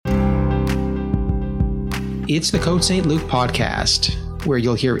It's the Côte Saint-Luc podcast, where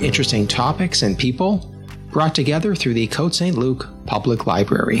you'll hear interesting topics and people brought together through the Côte Saint-Luc Public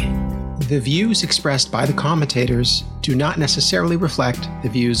Library. The views expressed by the commentators do not necessarily reflect the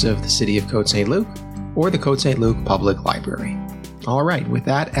views of the City of Côte Saint-Luc or the Côte Saint-Luc Public Library. All right, with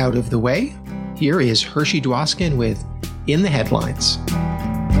that out of the way, here is Hershey Dwoskin with In the Headlines.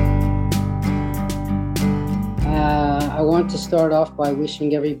 I want to start off by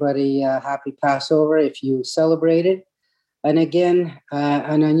wishing everybody a happy Passover if you celebrated. And again,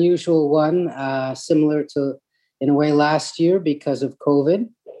 an unusual one, similar to, in a way, last year because of COVID.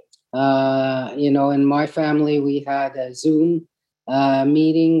 In my family, we had a Zoom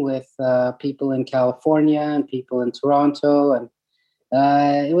meeting with people in California and people in Toronto. And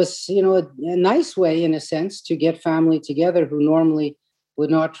it was, a nice way, in a sense, to get family together who normally would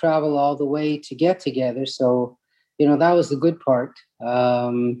not travel all the way to get together. So, that was the good part.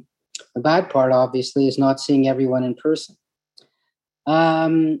 The bad part, obviously, is not seeing everyone in person.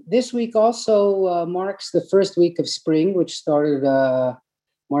 This week also marks the first week of spring, which started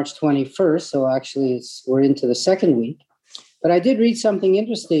March 21st. So actually, we're into the second week. But I did read something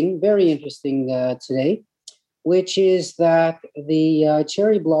interesting, very interesting today, which is that the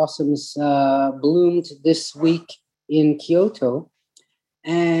cherry blossoms bloomed this week in Kyoto.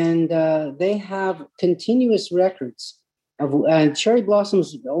 And they have continuous records of cherry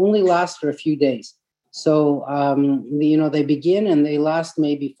blossoms only last for a few days. So, they begin and they last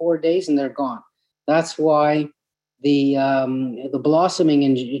maybe 4 days and they're gone. That's why the blossoming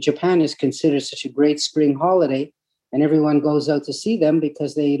in Japan is considered such a great spring holiday, and everyone goes out to see them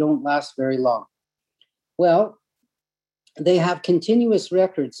because they don't last very long. Well, they have continuous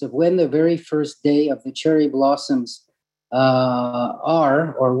records of when the very first day of the cherry blossoms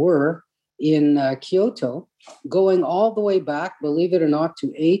are or were in Kyoto, going all the way back, believe it or not,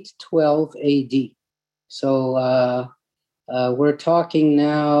 to 812 AD. So we're talking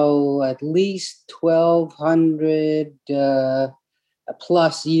now at least 1,200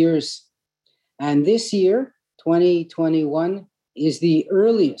 plus years. And this year, 2021, is the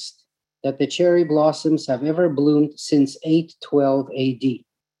earliest that the cherry blossoms have ever bloomed since 812 AD.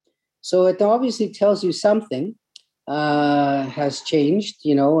 So it obviously tells you something has changed,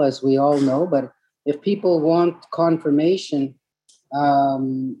 as we all know. But if people want confirmation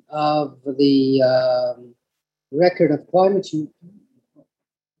of the record of climate change,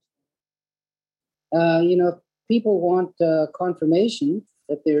 if people want confirmation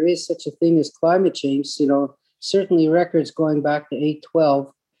that there is such a thing as climate change, certainly records going back to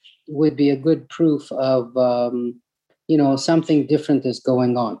 812 would be a good proof of, something different is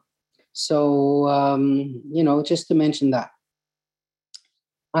going on. So, just to mention that.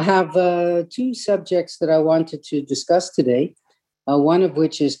 I have two subjects that I wanted to discuss today, one of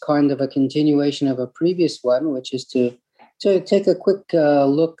which is kind of a continuation of a previous one, which is to take a quick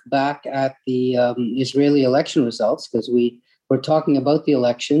look back at the Israeli election results, because we were talking about the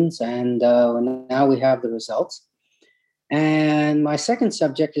elections and now we have the results. And my second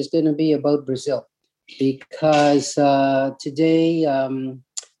subject is going to be about Brazil, because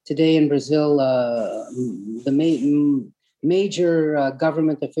today in Brazil, the major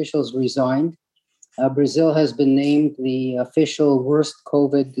government officials resigned. Brazil has been named the official worst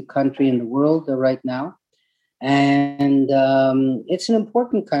COVID country in the world right now. And it's an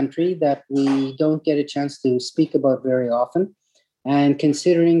important country that we don't get a chance to speak about very often. And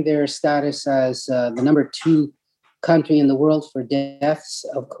considering their status as the number 2 country in the world for deaths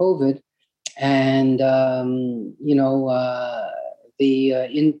of COVID, and,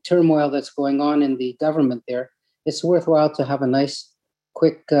 in turmoil that's going on in the government there, it's worthwhile to have a nice,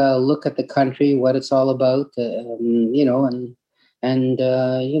 quick look at the country, what it's all about,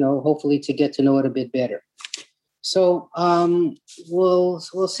 hopefully to get to know it a bit better. So we'll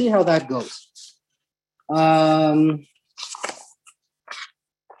see how that goes.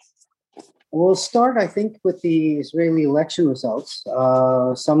 We'll start, I think, with the Israeli election results.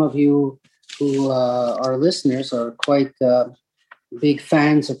 Some of you who are listeners are quite big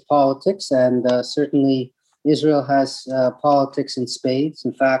fans of politics, and certainly Israel has politics in spades.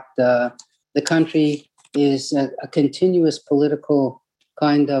 In fact, the country is a continuous political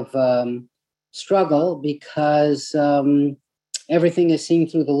kind of struggle, because everything is seen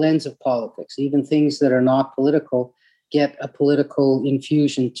through the lens of politics. Even things that are not political get a political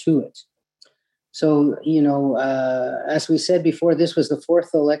infusion to it. So, as we said before, this was the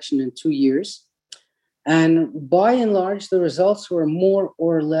 4th election in 2 years. And by and large, the results were more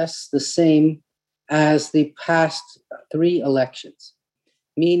or less the same as the past 3 elections,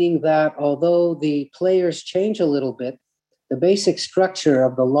 meaning that although the players change a little bit, the basic structure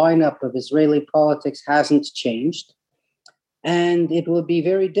of the lineup of Israeli politics hasn't changed. And it will be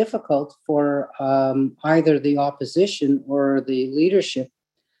very difficult for either the opposition or the leadership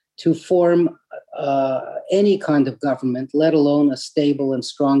to form any kind of government, let alone a stable and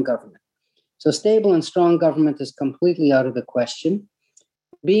strong government. So stable and strong government is completely out of the question.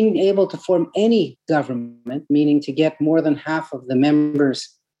 Being able to form any government, meaning to get more than half of the members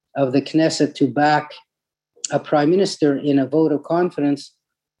of the Knesset to back a prime minister in a vote of confidence,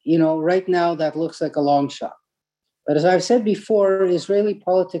 right now that looks like a long shot. But as I've said before, Israeli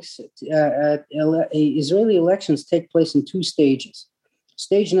politics, Israeli elections take place in two stages.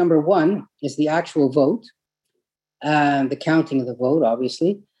 Stage number one is the actual vote, and the counting of the vote,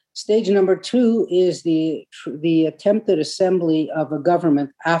 obviously. Stage number two is the attempted assembly of a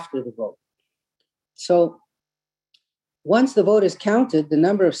government after the vote. So once the vote is counted, the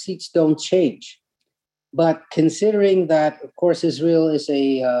number of seats don't change. But considering that, of course, Israel is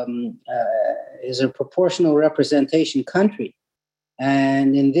a proportional representation country,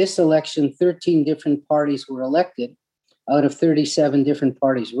 and in this election, 13 different parties were elected out of 37 different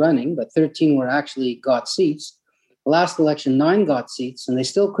parties running, but 13 were actually got seats. Last election, 9 got seats, and they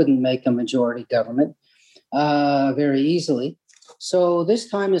still couldn't make a majority government very easily. So this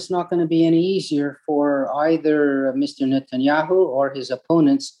time it's not going to be any easier for either Mr. Netanyahu or his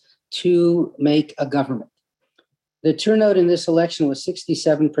opponents to make a government. The turnout in this election was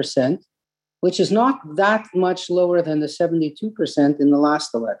 67%, which is not that much lower than the 72% in the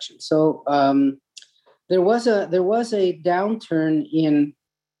last election. So there was a downturn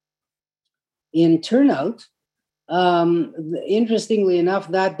in turnout. Interestingly enough,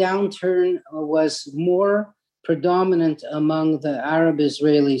 that downturn was more predominant among the Arab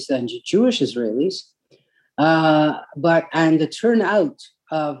Israelis than Jewish Israelis. And the turnout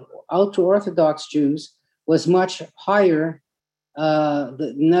of ultra-Orthodox Jews was much higher.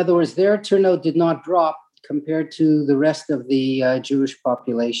 In other words, their turnout did not drop compared to the rest of the Jewish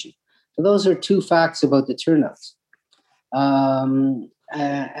population. So those are two facts about the turnouts. And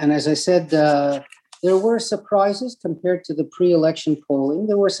as I said, there were surprises compared to the pre-election polling.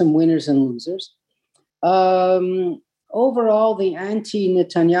 There were some winners and losers. Overall, the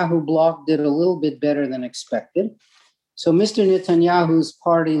anti-Netanyahu bloc did a little bit better than expected. So Mr. Netanyahu's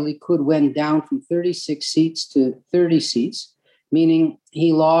party, Likud, went down from 36 seats to 30 seats, meaning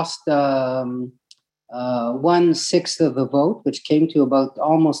he lost 1/6 of the vote, which came to about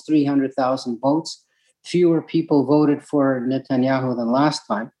almost 300,000 votes. Fewer people voted for Netanyahu than last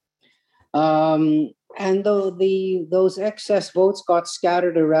time. And though those excess votes got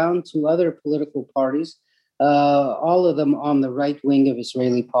scattered around to other political parties, all of them on the right wing of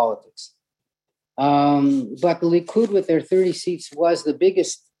Israeli politics. But the Likud, with their 30 seats, was the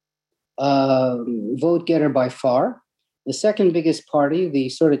biggest vote getter by far. The second biggest party, the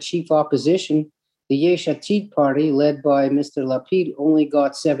sort of chief opposition, the Yesh Atid party, led by Mr. Lapid, only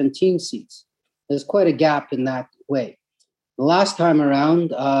got 17 seats. There's quite a gap in that way. The last time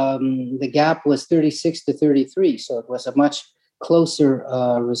around, the gap was 36 to 33, so it was a much closer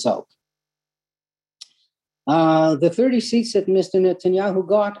result. The 30 seats that Mr. Netanyahu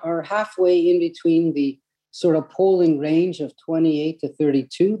got are halfway in between the sort of polling range of 28 to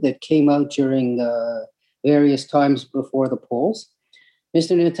 32 that came out during various times before the polls.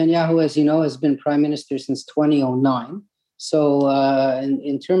 Mr. Netanyahu, as you know, has been prime minister since 2009. So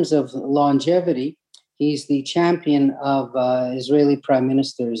in terms of longevity, he's the champion of Israeli prime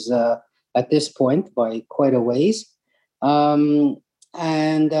ministers at this point by quite a ways.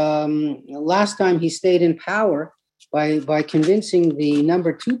 Last time he stayed in power by convincing the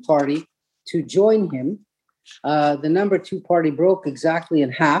number 2 party to join him. The number 2 party broke exactly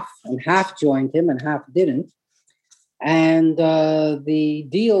in half, and half joined him and half didn't. And the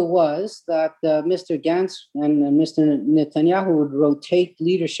deal was that Mr. Gantz and Mr. Netanyahu would rotate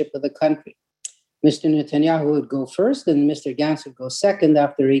leadership of the country. Mr. Netanyahu would go first and Mr. Gantz would go second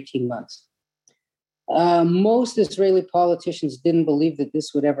after 18 months. Most Israeli politicians didn't believe that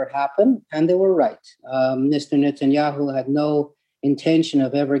this would ever happen, and they were right. Mr. Netanyahu had no intention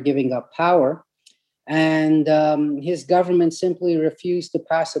of ever giving up power, and his government simply refused to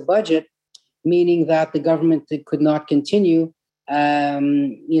pass a budget, meaning that the government could not continue,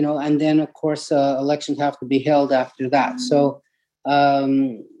 and then, of course, elections have to be held after that. So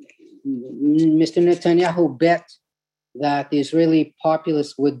Mr. Netanyahu bet that the Israeli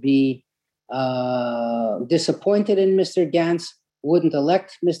populace would be disappointed in Mr. Gantz, wouldn't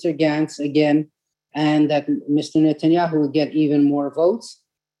elect Mr. Gantz again, and that Mr. Netanyahu would get even more votes.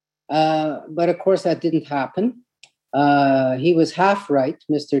 But of course, that didn't happen. He was half right.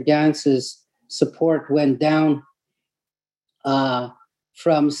 Mr. Gantz's support went down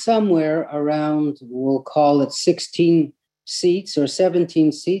from somewhere around, we'll call it 16 seats or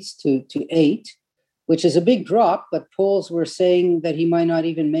 17 seats to 8, which is a big drop, but polls were saying that he might not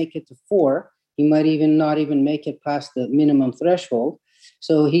even make it to 4. He might even not even make it past the minimum threshold.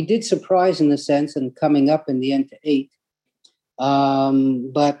 So he did surprise in a sense and coming up in the end to 8.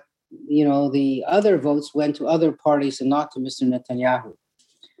 But, the other votes went to other parties and not to Mr. Netanyahu.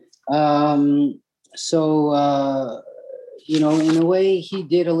 In a way, he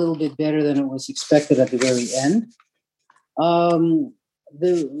did a little bit better than it was expected at the very end.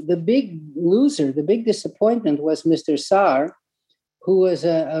 The big loser, the big disappointment was Mr. Saar, who was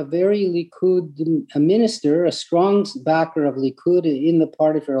a very Likud minister, a strong backer of Likud in the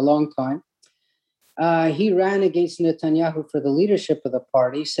party for a long time. He ran against Netanyahu for the leadership of the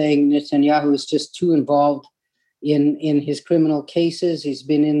party, saying Netanyahu is just too involved in his criminal cases. He's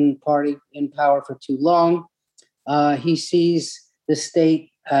been in power for too long. He sees the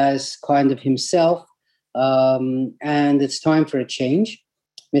state as kind of himself, and it's time for a change.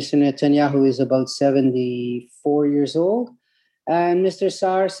 Mr. Netanyahu is about 74 years old. And Mr.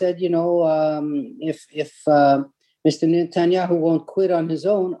 Saar said, if Mr. Netanyahu won't quit on his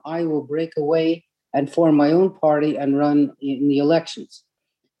own, I will break away and form my own party and run in the elections.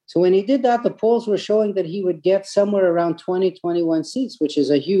 So when he did that, the polls were showing that he would get somewhere around 20, 21 seats, which is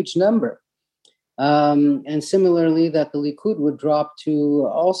a huge number. And similarly, that the Likud would drop to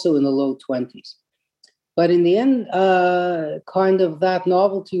also in the low 20s. But in the end, kind of that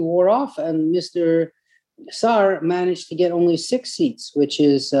novelty wore off, and Mr. Saar managed to get only 6 seats, which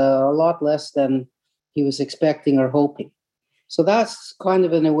is a lot less than he was expecting or hoping. So that's kind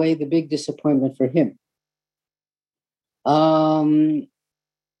of, in a way, the big disappointment for him. Mr.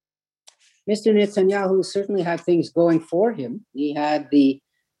 Netanyahu certainly had things going for him. He had the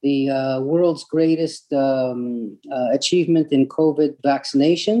world's greatest achievement in COVID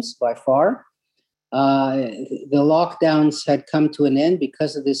vaccinations by far. The lockdowns had come to an end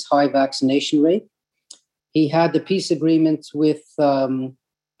because of this high vaccination rate. He had the peace agreements with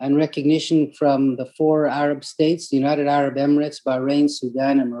and recognition from the 4 Arab states, the United Arab Emirates, Bahrain,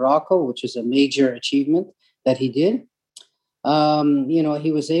 Sudan, and Morocco, which is a major achievement that he did.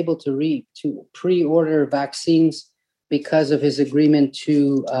 He was able to pre-order vaccines because of his agreement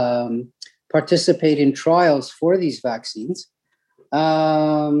to participate in trials for these vaccines.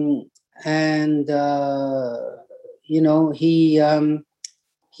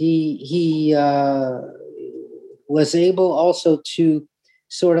 He was able also to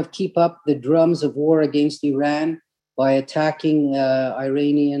sort of keep up the drums of war against Iran by attacking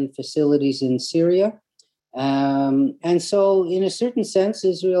Iranian facilities in Syria. And so, in a certain sense,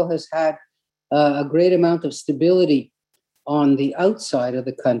 Israel has had a great amount of stability on the outside of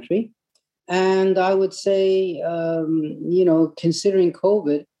the country. And I would say, considering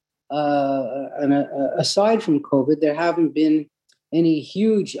COVID, and aside from COVID, there haven't been any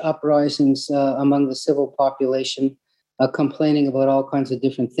huge uprisings among the civil population complaining about all kinds of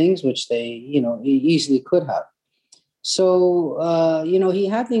different things, which they, easily could have. So, he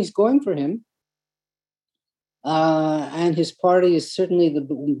had things going for him. And his party is certainly the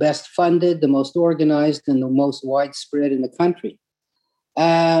best funded, the most organized, and the most widespread in the country.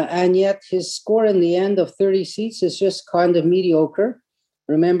 And yet his score in the end of 30 seats is just kind of mediocre.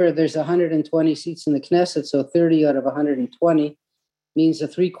 Remember, there's 120 seats in the Knesset, so 30 out of 120 means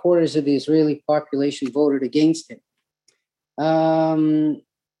that 3/4 of the Israeli population voted against him.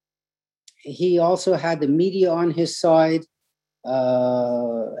 He also had the media on his side.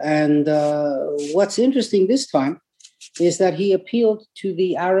 And what's interesting this time is that he appealed to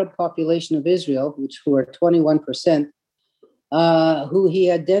the Arab population of Israel, who are 21%, who he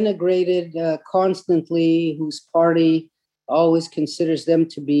had denigrated constantly, whose party always considers them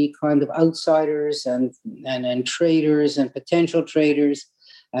to be kind of outsiders and traitors and potential traitors,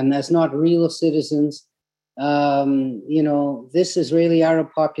 and as not real citizens. This Israeli Arab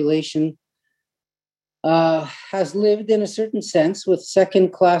population has lived in a certain sense with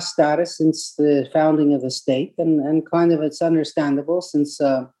second-class status since the founding of the state, and kind of it's understandable since,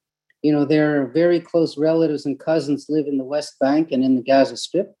 their very close relatives and cousins live in the West Bank and in the Gaza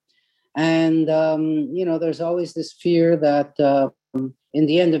Strip. And, there's always this fear that in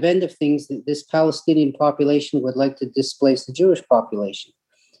the end of things, this Palestinian population would like to displace the Jewish population.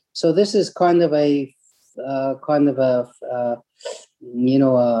 So this is kind of a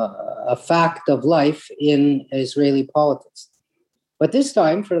fact of life in Israeli politics. But this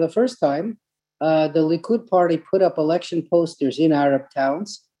time, for the first time, the Likud party put up election posters in Arab towns.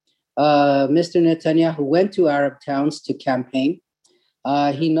 Mr. Netanyahu went to Arab towns to campaign.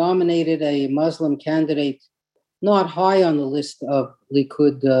 He nominated a Muslim candidate not high on the list of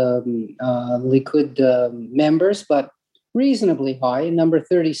Likud members, but reasonably high, number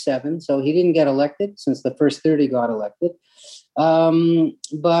 37. So he didn't get elected since the first 30 got elected.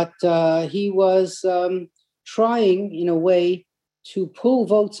 But he was trying, in a way, to pull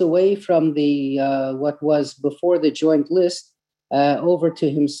votes away from the what was before the joint list over to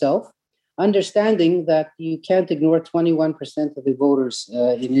himself, understanding that you can't ignore 21% of the voters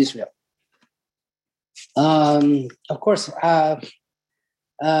in Israel. Of course,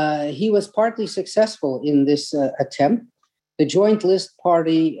 he was partly successful in this attempt. The joint list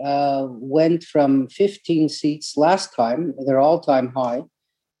party went from 15 seats last time, their all-time high,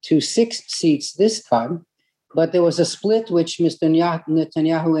 to 6 seats this time. But there was a split which Mr.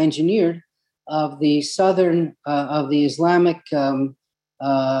 Netanyahu engineered of the southern, of the Islamic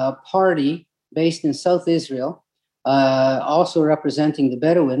party based in South Israel, also representing the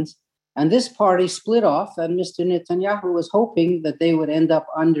Bedouins. And this party split off, and Mr. Netanyahu was hoping that they would end up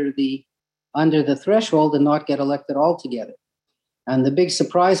under the threshold and not get elected altogether. And the big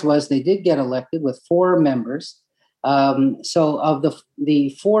surprise was they did get elected with 4 members. So of the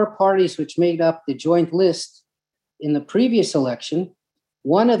 4 parties which made up the joint list in the previous election,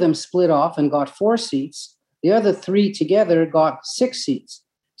 one of them split off and got 4 seats. The other 3 together got 6 seats.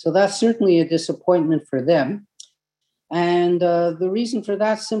 So that's certainly a disappointment for them. And the reason for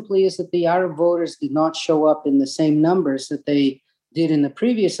that simply is that the Arab voters did not show up in the same numbers that they did in the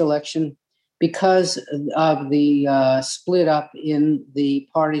previous election because of the split up in the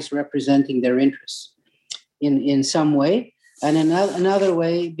parties representing their interests in some way. And another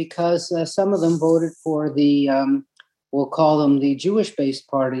way, because some of them voted for the, we'll call them the Jewish-based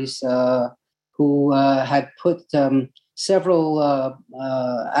parties who had put several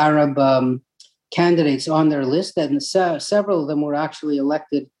Arab candidates on their list, and several of them were actually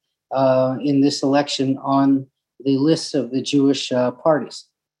elected in this election on the lists of the Jewish parties.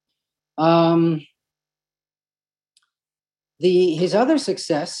 His other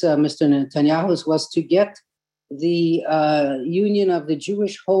success, Mr. Netanyahu's, was to get the union of the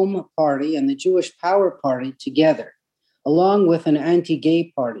Jewish Home Party and the Jewish Power Party together, along with an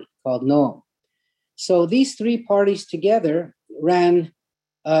anti-gay party called Noam. So these 3 parties together ran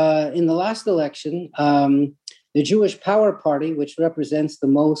in the last election. The Jewish Power Party, which represents the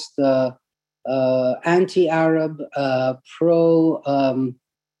most anti-Arab, pro,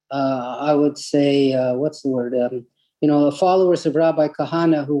 I would say, what's the word? The followers of Rabbi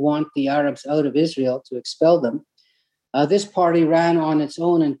Kahana who want the Arabs out of Israel to expel them. This party ran on its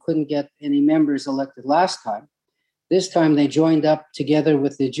own and couldn't get any members elected last time. This time they joined up together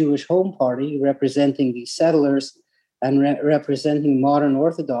with the Jewish Home Party, representing the settlers and representing modern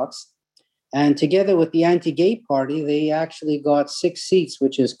Orthodox. And together with the anti-gay party, they actually got 6 seats,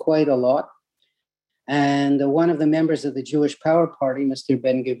 which is quite a lot. And one of the members of the Jewish Power Party, Mr.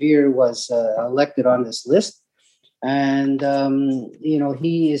 Ben-Gvir, was elected on this list. And,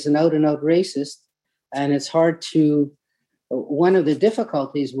 he is an out-and-out racist. And it's hard to, one of the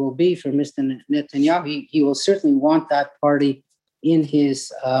difficulties will be for Mr. Netanyahu, he will certainly want that party in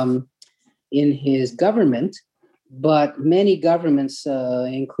his government. But many governments,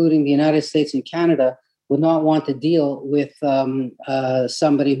 including the United States and Canada, would not want to deal with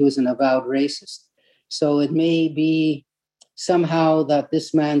somebody who's an avowed racist. So it may be somehow that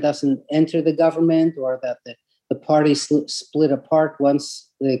this man doesn't enter the government, or that the party split apart once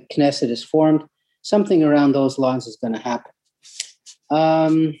the Knesset is formed. Something around those lines is going to happen.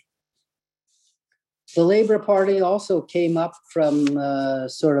 The Labour Party also came up from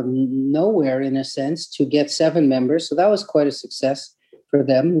sort of nowhere, in a sense, to get 7 members. So that was quite a success for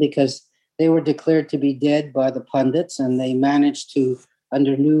them, because they were declared to be dead by the pundits, and they managed to,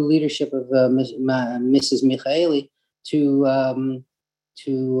 under new leadership of Mrs. Michaeli, to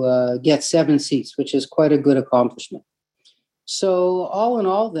get 7 seats, which is quite a good accomplishment. So all in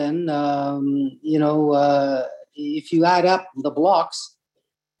all, then, if you add up the blocks,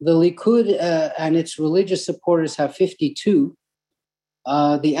 the Likud and its religious supporters have 52.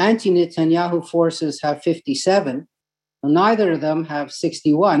 The anti-Netanyahu forces have 57. Neither of them have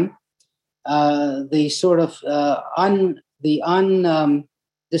 61. The sort of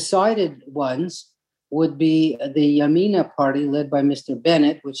undecided ones would be the Yamina party, led by Mr.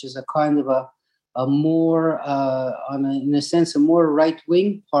 Bennett, which is a kind of a more, in a sense, a more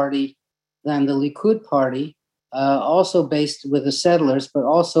right-wing party than the Likud party. Also based with the settlers, but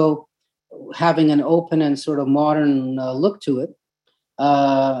also having an open and sort of modern look to it.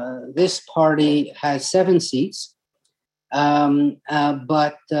 This party has 7 seats,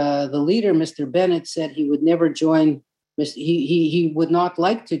 but the leader, Mr. Bennett, said he would never join he would not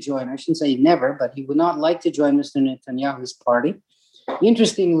like to join. I shouldn't say never, but he would not like to join Mr. Netanyahu's party.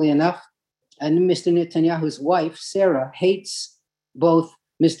 Interestingly enough, and Mr. Netanyahu's wife, Sarah, hates both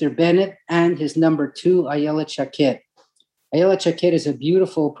Mr. Bennett and his number two, Ayelet Shaked. Ayelet Shaked is a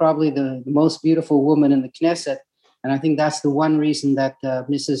beautiful, probably the most beautiful woman in the Knesset. And I think that's the one reason that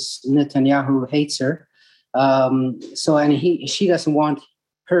Mrs. Netanyahu hates her. She doesn't want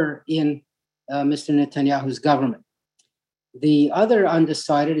her in Mr. Netanyahu's government. The other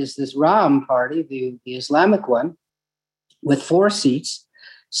undecided is this Ra'am party, the Islamic one, with 4 seats.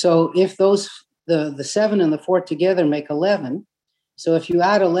 So if the 7 and the 4 together make 11, so if you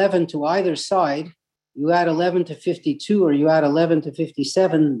add 11 to either side, you add 11 to 52 or you add 11 to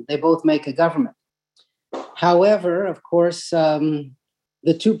 57, they both make a government. However, of course, the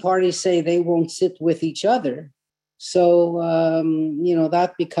two parties say they won't sit with each other. So,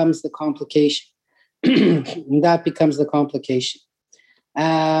 that becomes the complication. That becomes the complication.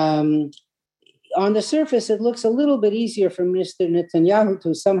 On the surface, it looks a little bit easier for Mr. Netanyahu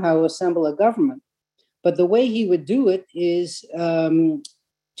to somehow assemble a government. But the way he would do it is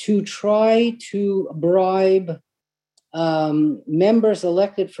to try to bribe members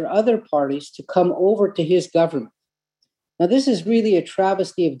elected for other parties to come over to his government. Now, this is really a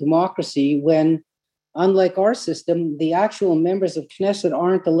travesty of democracy when, unlike our system, the actual members of Knesset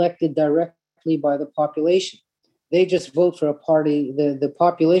aren't elected directly by the population. They just vote for a party. The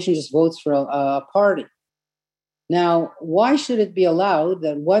population just votes for a party. Now, why should it be allowed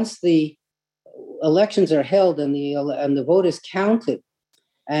that once the elections are held and the vote is counted,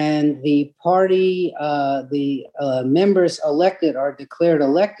 and the party, members elected are declared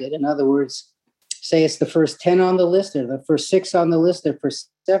elected? In other words, say it's the first 10 on the list, or the first 6 on the list, or first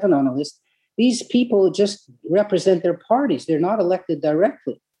 7 on the list. These people just represent their parties. They're not elected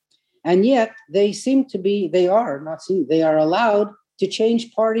directly. And yet they are allowed to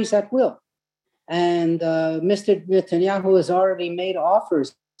change parties at will. And Mr. Netanyahu has already made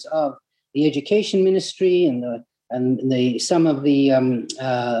offers of the education ministry and some of the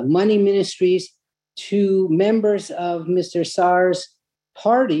money ministries to members of Mr. Saar's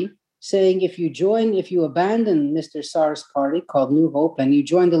party, saying if you abandon Mr. Saar's party called New Hope and you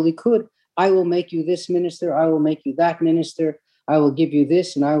join the Likud, I will make you this minister, I will make you that minister, I will give you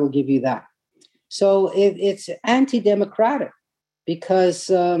this and I will give you that. So it's anti-democratic because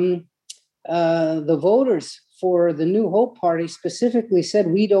the voters for the New Hope party specifically said,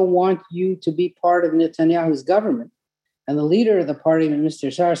 we don't want you to be part of Netanyahu's government. And the leader of the party,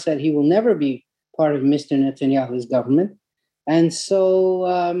 Mr. Saar, said he will never be part of Mr. Netanyahu's government. And so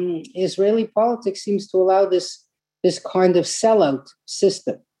Israeli politics seems to allow this kind of sellout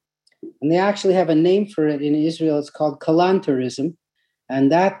system. And they actually have a name for it in Israel. It's called kalanterism.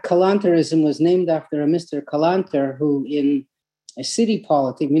 And that kalanterism was named after a Mr. Kalanter who in a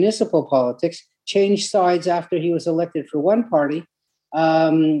municipal politics, changed sides after he was elected for one party,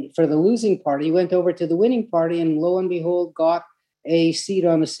 for the losing party. He went over to the winning party and lo and behold got a seat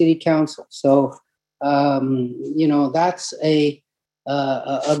on the city council. So, that's a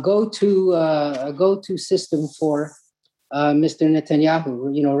go-to system for Mr.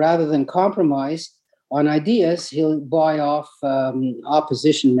 Netanyahu. Rather than compromise on ideas, he'll buy off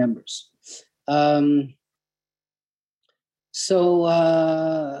opposition members.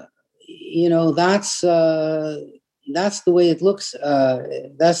 That's the way it looks.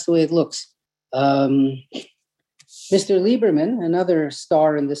 Mr. Lieberman, another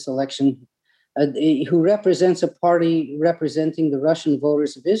star in this election, who represents a party representing the Russian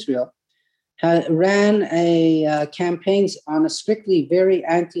voters of Israel, ran a campaigns on a strictly very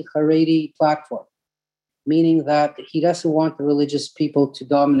anti-Haredi platform, meaning that he doesn't want the religious people to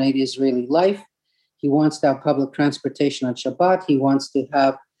dominate Israeli life. He wants to have public transportation on Shabbat. He wants to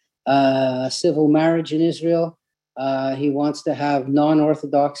have civil marriage in Israel. He wants to have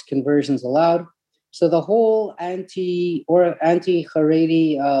non-Orthodox conversions allowed. So the whole anti-Haredi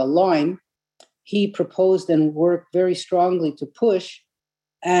line, he proposed and worked very strongly to push.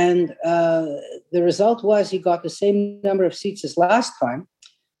 And the result was he got the same number of seats as last time,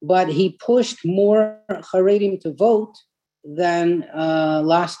 but he pushed more Haredim to vote than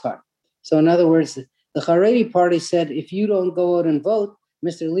last time. So in other words, the Haredi party said, if you don't go out and vote,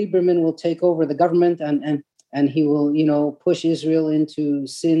 Mr. Lieberman will take over the government and he will, push Israel into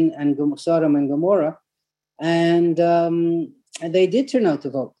sin and Sodom and Gomorrah. And they did turn out to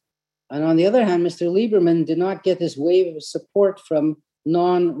vote. And on the other hand, Mr. Lieberman did not get this wave of support from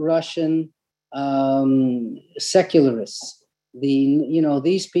non-Russian secularists.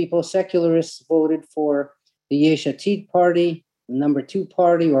 These people, secularists, voted for the Yesh Atid party, the number 2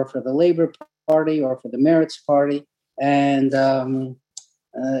 party, or for the Labour Party, or for the Meretz Party, and that's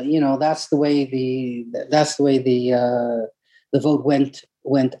the way the vote went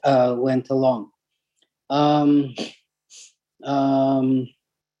along. Um, um,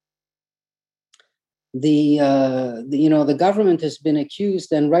 the government has been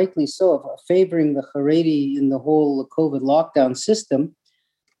accused, and rightly so, of favoring the Haredi in the whole COVID lockdown system,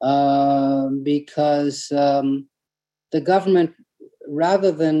 because the government,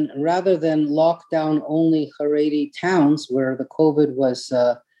 rather than lock down only Haredi towns where the COVID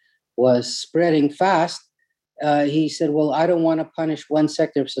was spreading fast, he said, "Well, I don't want to punish one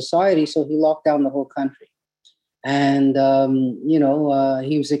sector of society," so he locked down the whole country. And,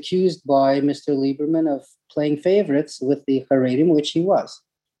 he was accused by Mr. Lieberman of playing favorites with the Haredim, which he was.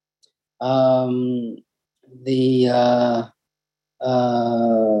 Mr.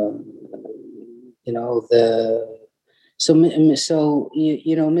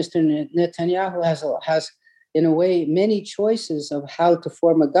 Netanyahu has, in a way, many choices of how to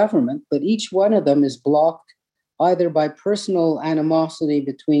form a government, but each one of them is blocked either by personal animosity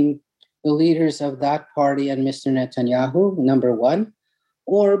between the leaders of that party and Mr. Netanyahu, number one,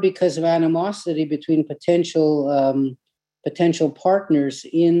 or because of animosity between potential partners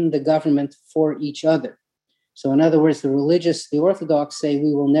in the government for each other. So, in other words, the Orthodox say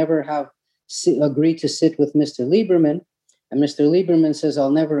we will never agree to sit with Mr. Lieberman, and Mr. Lieberman says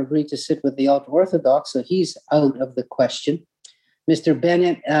I'll never agree to sit with the ultra-Orthodox, so he's out of the question. Mr.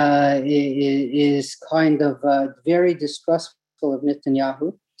 Bennett is kind of very distrustful of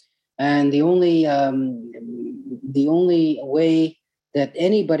Netanyahu. And the only way that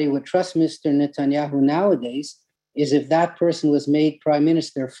anybody would trust Mr. Netanyahu nowadays is if that person was made prime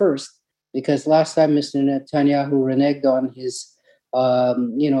minister first, because last time Mr. Netanyahu reneged on his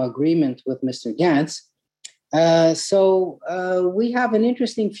agreement with Mr. Gantz. So we have an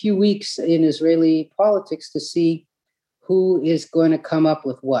interesting few weeks in Israeli politics to see who is going to come up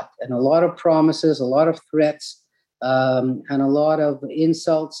with what, and a lot of promises, a lot of threats. And a lot of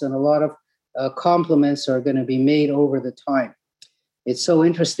insults and a lot of compliments are going to be made over the time. It's so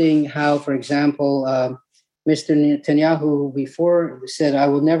interesting how, for example, Mr. Netanyahu before said, "I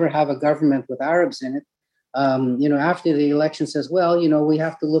will never have a government with Arabs in it." After the election says, "Well, we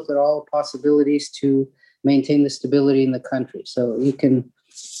have to look at all possibilities to maintain the stability in the country." So you can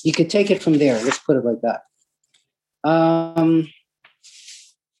take it from there. Let's put it like that.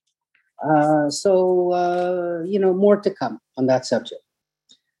 More to come on that subject.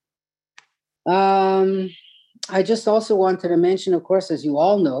 I just also wanted to mention, of course, as you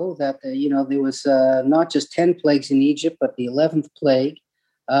all know, that, there was not just 10 plagues in Egypt, but the 11th plague,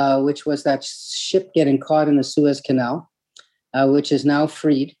 which was that ship getting caught in the Suez Canal, which is now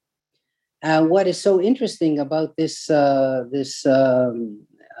freed. What is so interesting about this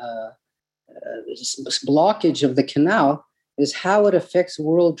blockage of the canal is how it affects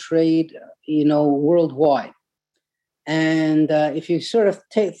world trade, worldwide. And if you sort of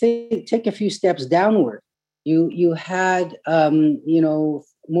take a few steps downward, you had,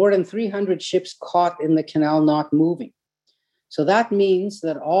 more than 300 ships caught in the canal not moving. So that means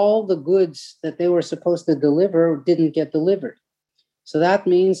that all the goods that they were supposed to deliver didn't get delivered. So that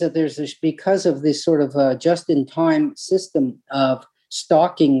means that because of this sort of just-in-time system of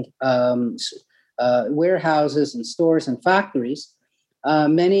stocking warehouses and stores and factories,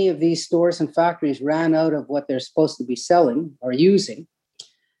 many of these stores and factories ran out of what they're supposed to be selling or using.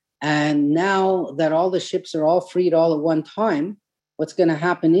 And now that all the ships are all freed all at one time, what's going to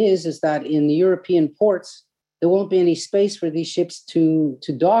happen is that in the European ports, there won't be any space for these ships to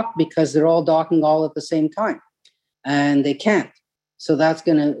dock because they're all docking all at the same time. And they can't. So that's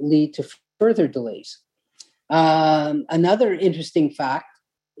going to lead to further delays. Another interesting fact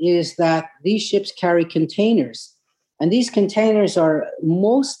is that these ships carry containers. And these containers are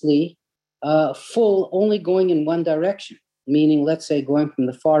mostly full, only going in one direction, meaning, let's say, going from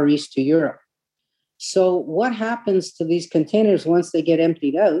the Far East to Europe. So what happens to these containers once they get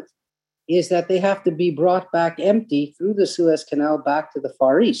emptied out is that they have to be brought back empty through the Suez Canal back to the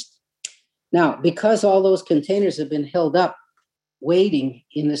Far East. Now, because all those containers have been held up waiting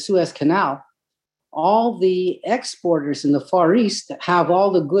in the Suez Canal, all the exporters in the Far East have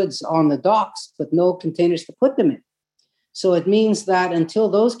all the goods on the docks, but no containers to put them in. So it means that until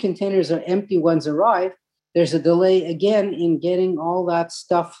those containers or empty ones arrive, there's a delay again in getting all that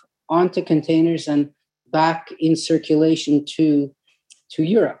stuff onto containers and back in circulation to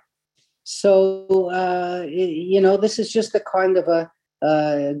Europe. So, this is just a kind of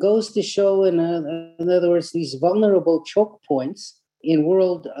goes to show, in other words, these vulnerable choke points in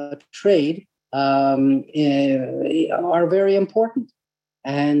world trade are very important.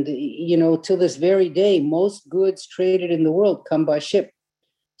 And, till this very day, most goods traded in the world come by ship.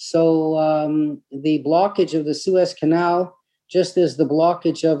 So the blockage of the Suez Canal, just as the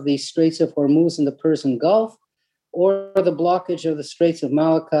blockage of the Straits of Hormuz in the Persian Gulf, or the blockage of the Straits of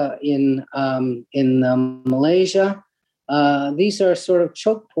Malacca in Malaysia, these are sort of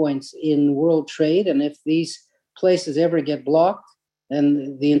choke points in world trade. And if these places ever get blocked,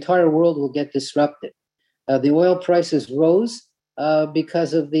 then the entire world will get disrupted. The oil prices rose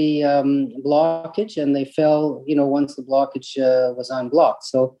because of the blockage, and they fell, once the blockage was unblocked.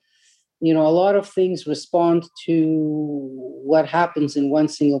 So, a lot of things respond to what happens in one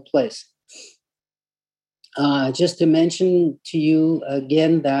single place. Just to mention to you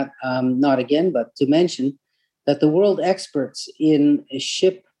again that, not again, but to mention that the world experts in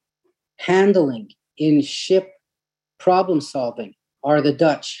ship handling, in ship problem solving, are the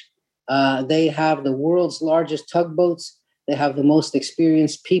Dutch. They have the world's largest tugboats. They have the most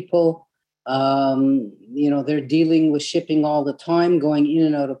experienced people. They're dealing with shipping all the time, going in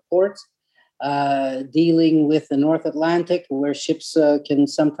and out of ports, dealing with the North Atlantic, where ships can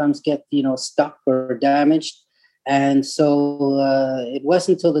sometimes get, stuck or damaged. And so it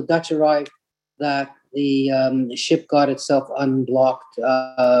wasn't until the Dutch arrived that the ship got itself unblocked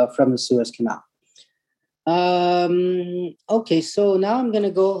from the Suez Canal. Okay, so now I'm going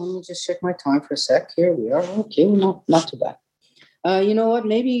to go. Let me just check my time for a sec. Here we are. Okay, not too bad. You know what?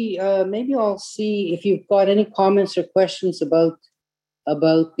 Maybe I'll see if you've got any comments or questions about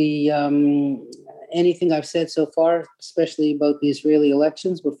the anything I've said so far, especially about the Israeli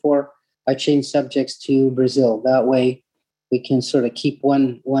elections, before I change subjects to Brazil. That way, we can sort of keep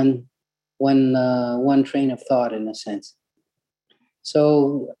one train of thought in a sense.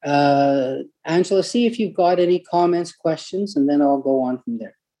 So, Angela, see if you've got any comments, questions, and then I'll go on from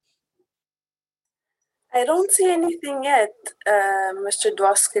there. I don't see anything yet, Mr.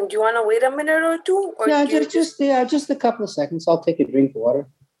 Dwoskin. Do you want to wait a minute or two? Or yeah, just a couple of seconds. I'll take a drink of water.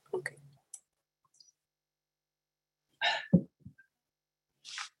 Okay.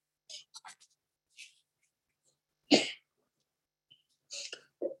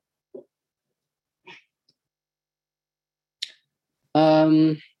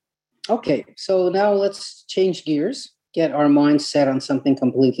 Okay, so now let's change gears, get our minds set on something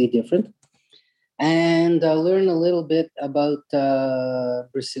completely different, and learn a little bit about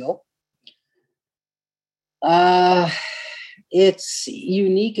Brazil. It's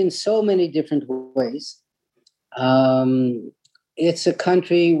unique in so many different ways. It's a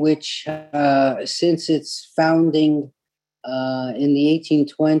country which, since its founding in the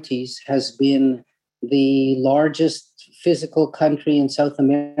 1820s, has been the largest physical country in South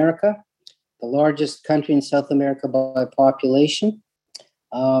America, the largest country in South America by population,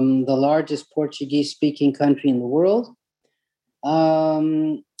 the largest Portuguese-speaking country in the world,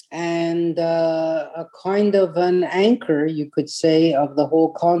 and a kind of an anchor, you could say, of the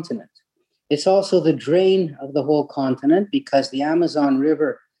whole continent. It's also the drain of the whole continent, because the Amazon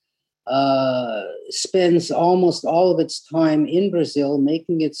River spends almost all of its time in Brazil,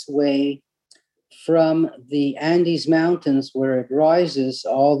 making its way from the Andes Mountains, where it rises,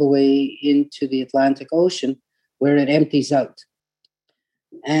 all the way into the Atlantic Ocean, where it empties out.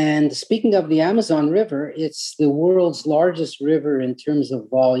 And speaking of the Amazon River, it's the world's largest river in terms of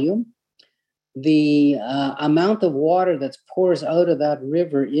volume. The amount of water that pours out of that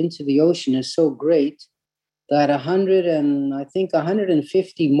river into the ocean is so great that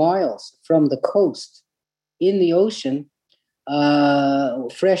 150 miles from the coast in the ocean,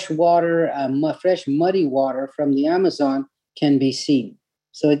 fresh water, fresh muddy water from the Amazon can be seen.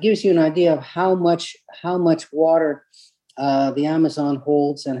 So it gives you an idea of how much water the Amazon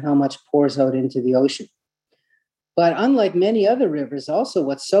holds and how much pours out into the ocean. But unlike many other rivers, also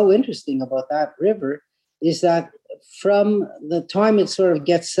what's so interesting about that river is that from the time it sort of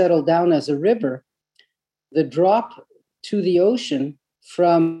gets settled down as a river, the drop to the ocean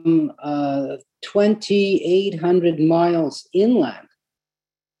from 2,800 miles inland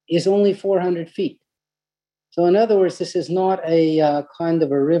is only 400 feet. So in other words, this is not a kind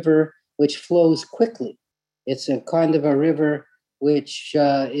of a river which flows quickly. It's a kind of a river which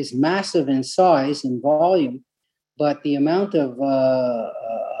is massive in size and volume, but the amount of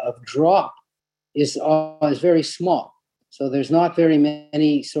drop is very small. So there's not very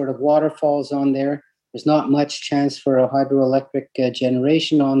many sort of waterfalls on there. There's not much chance for a hydroelectric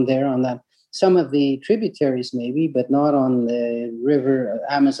generation on there, on that. Some of the tributaries maybe, but not on the river,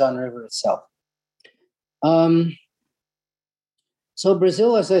 Amazon River itself. So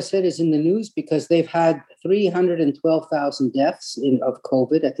Brazil, as I said, is in the news because they've had 312,000 deaths of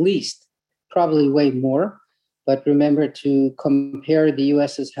COVID, at least, probably way more. But remember to compare, the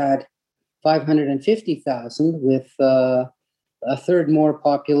US has had 550,000 with a third more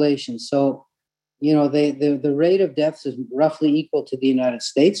population. So, the rate of deaths is roughly equal to the United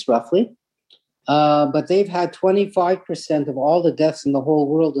States, roughly. But they've had 25% of all the deaths in the whole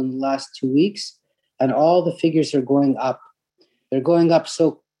world in the last 2 weeks, and all the figures are going up. They're going up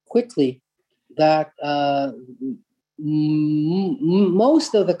so quickly that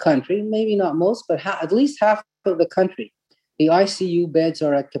most of the country, maybe not most, but at least half of the country, the ICU beds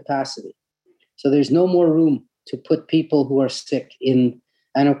are at capacity. So there's no more room to put people who are sick in.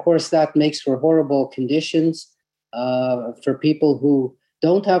 And of course, that makes for horrible conditions for people who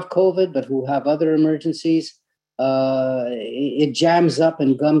don't have COVID, but who have other emergencies. It jams up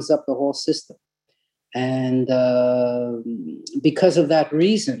and gums up the whole system. And because of that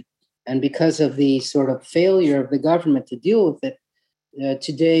reason, and because of the sort of failure of the government to deal with it,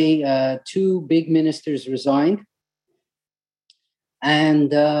 today, 2 big ministers resigned. And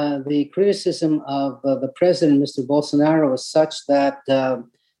the criticism of the president, Mr. Bolsonaro, is such that there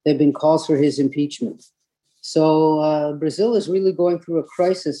have been calls for his impeachment. So Brazil is really going through a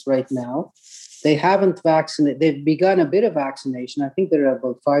crisis right now. They haven't vaccinated. They've begun a bit of vaccination. I think they're at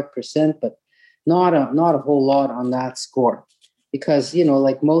about 5%, but not a whole lot on that score. Because,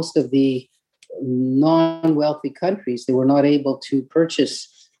 like most of the non-wealthy countries, they were not able to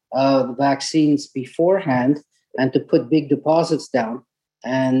purchase vaccines beforehand and to put big deposits down.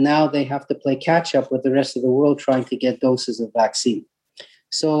 And now they have to play catch up with the rest of the world trying to get doses of vaccine.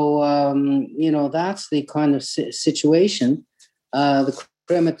 So, that's the kind of situation. The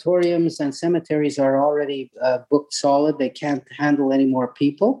crematoriums and cemeteries are already booked solid. They can't handle any more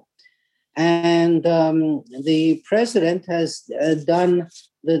people. And the president has done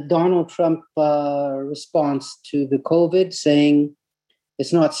the Donald Trump response to the COVID, saying,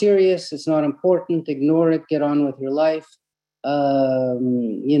 it's not serious, it's not important, ignore it, get on with your life.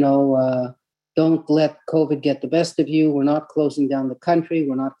 Don't let COVID get the best of you. We're not closing down the country.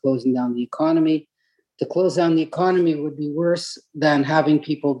 We're not closing down the economy. To close down the economy would be worse than having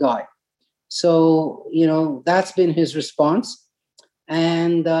people die. So, that's been his response.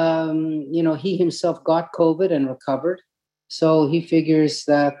 And, he himself got COVID and recovered. So he figures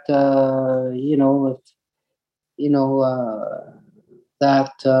that, the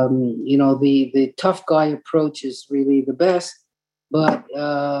tough guy approach is really the best. But,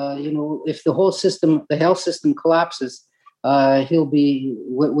 if the whole system, the health system collapses, he'll be,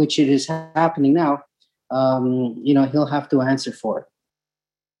 which it is happening now, he'll have to answer for it.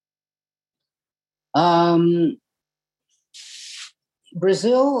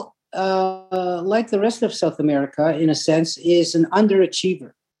 Brazil, like the rest of South America, in a sense, is an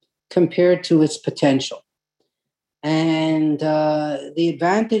underachiever compared to its potential. And the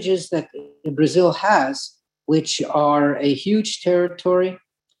advantages that Brazil has, which are a huge territory,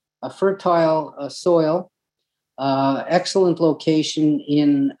 a fertile soil, excellent location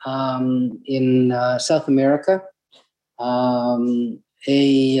in South America, a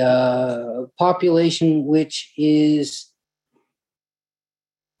population which is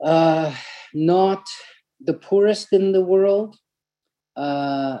not the poorest in the world,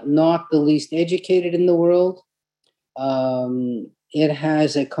 not the least educated in the world. It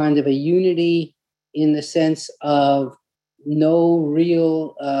has a kind of a unity in the sense of no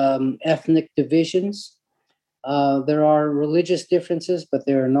real ethnic divisions. There are religious differences, but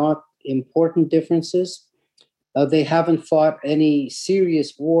they are not important differences. They haven't fought any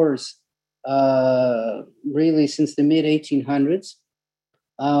serious wars really since the mid-1800s.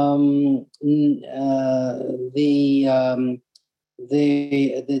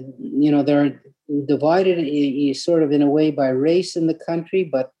 They're divided sort of in a way by race in the country,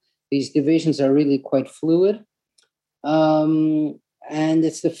 but these divisions are really quite fluid. And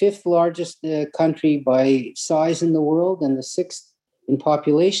it's the 5th largest country by size in the world and the 6th in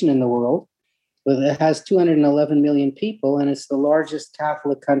population in the world. But it has 211 million people, and it's the largest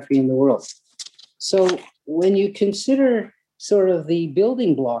Catholic country in the world. So when you consider sort of the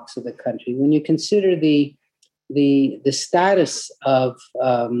building blocks of the country, when you consider the status of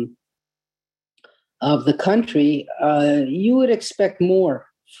the country, you would expect more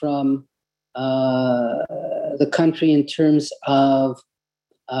from the country in terms of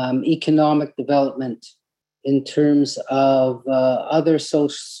economic development, in terms of other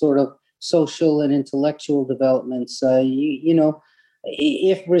sort of social and intellectual developments.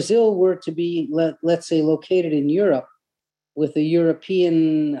 If Brazil were to be, let's say, located in Europe, with the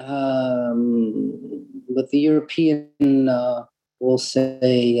European, we'll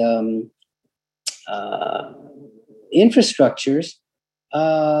say, infrastructures,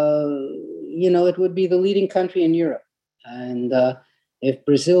 it would be the leading country in Europe. And if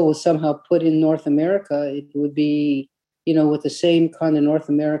Brazil was somehow put in North America, it would be, with the same kind of North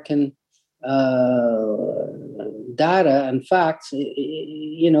American data and facts,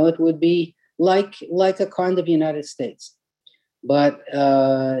 it would be like a kind of United States. But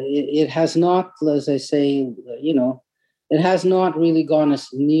it has not, as I say, it has not really gone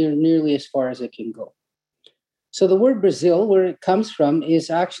nearly as far as it can go. So the word Brazil, where it comes from, is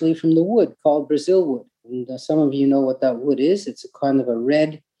actually from the wood called Brazil wood. And some of you know what that wood is. It's a kind of a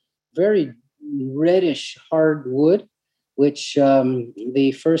red, very reddish, hard wood, which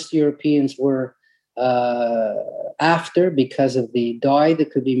the first Europeans were after because of the dye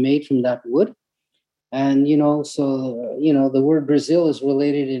that could be made from that wood. And, the word Brazil is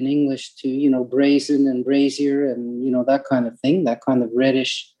related in English to, brazen and brazier and, that kind of thing, that kind of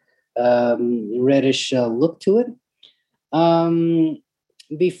reddish look to it.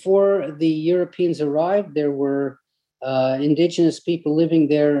 Before the Europeans arrived, there were indigenous people living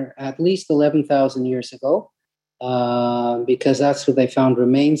there at least 11,000 years ago, because that's where they found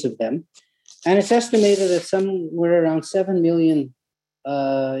remains of them. And it's estimated that somewhere around 7 million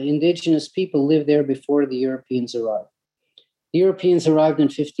indigenous people lived there before the Europeans arrived. The Europeans arrived in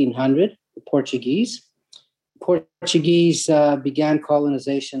 1500, the Portuguese. Portuguese began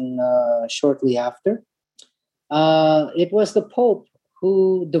colonization shortly after. It was the Pope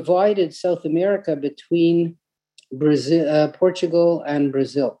who divided South America between Portugal and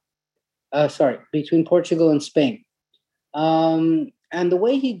Brazil. Between Portugal and Spain. And the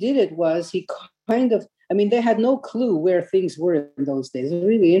way he did it was he they had no clue where things were in those days. It was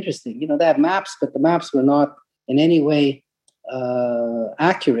really interesting. They had maps, but the maps were not in any way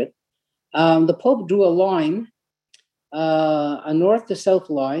accurate. The Pope drew a line, a north to south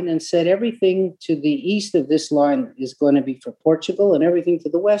line, and said everything to the east of this line is going to be for Portugal and everything to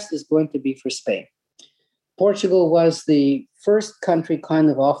the west is going to be for Spain. Portugal was the first country kind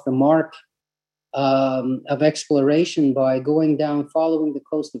of off the mark of exploration by going down, following the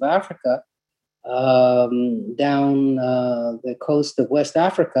coast of Africa, down the coast of West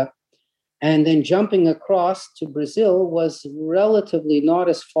Africa, and then jumping across to Brazil was relatively not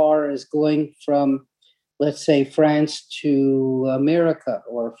as far as going from, let's say, France to America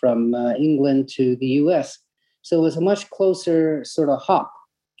or from England to the US. So it was a much closer sort of hop.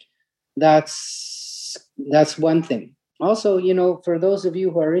 That's one thing. Also, for those of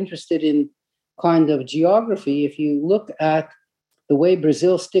you who are interested in kind of geography, if you look at the way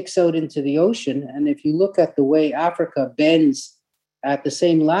Brazil sticks out into the ocean, and if you look at the way Africa bends at the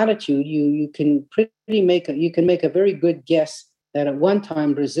same latitude, you can make a very good guess that at one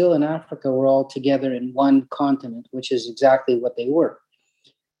time Brazil and Africa were all together in one continent, which is exactly what they were.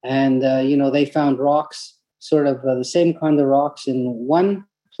 And they found rocks, sort of the same kind of rocks in one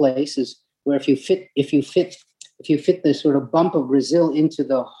place, is where if you fit the sort of bump of Brazil into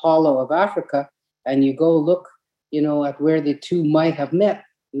the hollow of Africa, and you go look, at where the two might have met,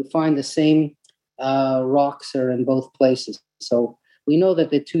 you find the same rocks are in both places. So we know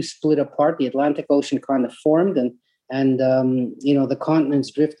that the two split apart. The Atlantic Ocean kind of formed, and the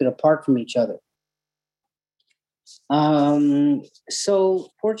continents drifted apart from each other. So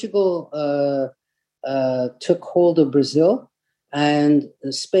Portugal took hold of Brazil, and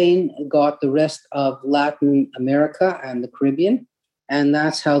Spain got the rest of Latin America and the Caribbean. And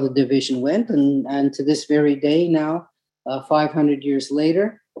that's how the division went. And to this very day now, 500 years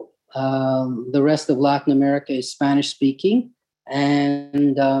later, the rest of Latin America is Spanish-speaking,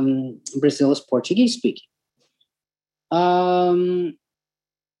 and Brazil is Portuguese-speaking. The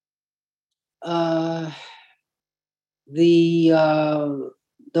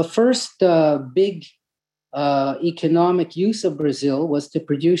first big economic use of Brazil was to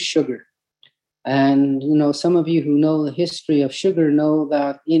produce sugar. And, some of you who know the history of sugar know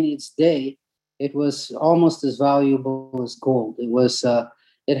that in its day, it was almost as valuable as gold.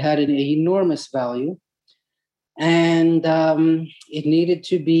 It had an enormous value, and it needed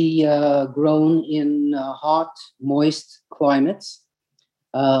to be grown in hot, moist climates,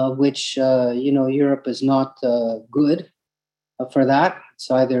 which, Europe is not good for that.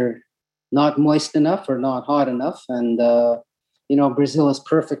 It's either not moist enough or not hot enough. And, Brazil is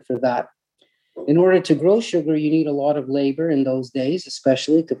perfect for that. In order to grow sugar, you need a lot of labor in those days,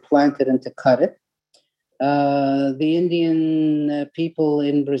 especially to plant it and to cut it. The Indian people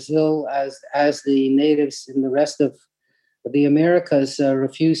in Brazil, as the natives in the rest of the Americas,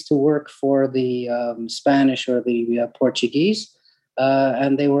 refused to work for the Spanish or the Portuguese,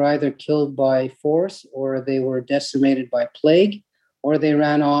 and they were either killed by force, or they were decimated by plague, or they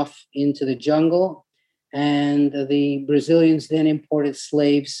ran off into the jungle. And the Brazilians then imported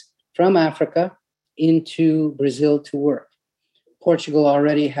slaves from Africa into Brazil to work. Portugal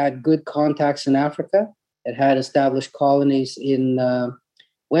already had good contacts in Africa. It had established colonies in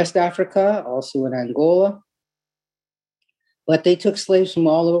West Africa, also in Angola. But they took slaves from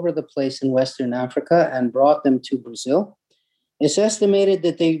all over the place in Western Africa and brought them to Brazil. It's estimated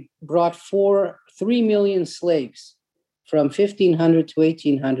that they brought 3 million slaves from 1500 to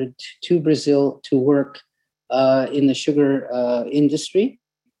 1800 to Brazil to work in the sugar industry.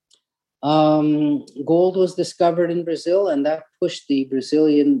 Gold was discovered in Brazil, and that pushed the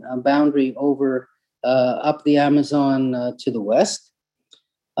Brazilian boundary over up the Amazon to the west.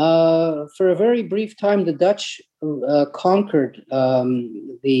 For a very brief time, the Dutch conquered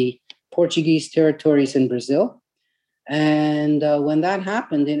the Portuguese territories in Brazil. And when that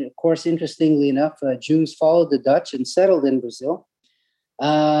happened, and of course, interestingly enough, Jews followed the Dutch and settled in Brazil.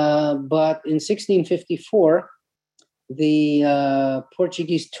 But in 1654, the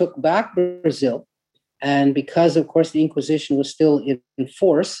Portuguese took back Brazil. And because, of course, the Inquisition was still in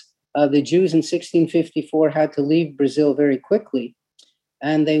force, the Jews in 1654 had to leave Brazil very quickly.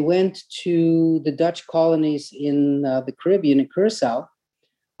 And they went to the Dutch colonies in the Caribbean, in Curacao.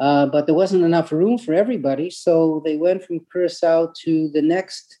 But there wasn't enough room for everybody. So they went from Curacao to the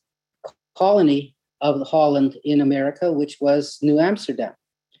next colony of Holland in America, which was New Amsterdam.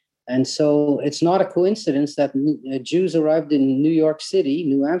 And so it's not a coincidence that Jews arrived in New York City,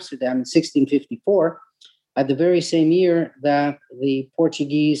 New Amsterdam, in 1654, at the very same year that the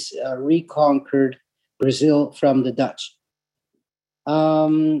Portuguese reconquered Brazil from the Dutch.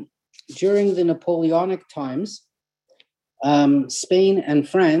 During the Napoleonic times, Spain and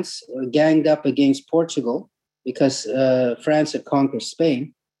France ganged up against Portugal because France had conquered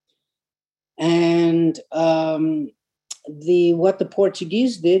Spain. And what the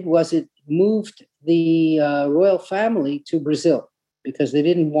Portuguese did was it moved the royal family to Brazil because they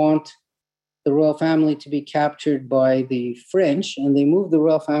didn't want the royal family to be captured by the French, and they moved the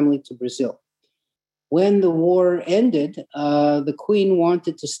royal family to Brazil. When the war ended, the Queen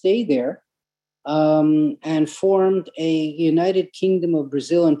wanted to stay there and formed a United Kingdom of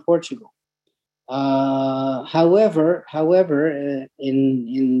Brazil and Portugal. However,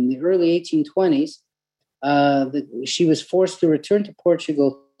 in the early 1820s, she was forced to return to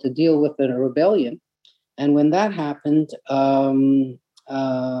Portugal to deal with a rebellion. And when that happened,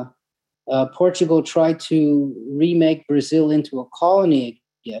 Portugal tried to remake Brazil into a colony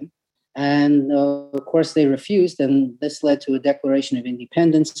again. And of course, they refused, and this led to a Declaration of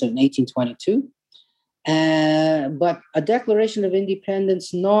Independence in 1822. But a Declaration of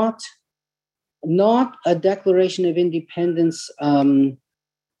Independence, not a Declaration of Independence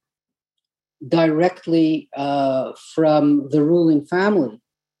directly from the ruling family,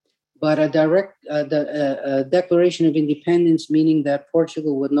 but a Declaration of Independence, meaning that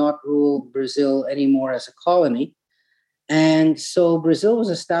Portugal would not rule Brazil anymore as a colony. And so Brazil was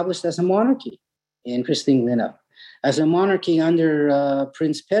established as a monarchy, interestingly enough, as a monarchy under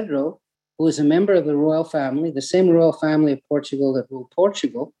Prince Pedro, who was a member of the royal family, the same royal family of Portugal that ruled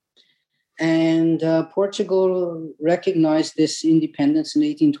Portugal. And Portugal recognized this independence in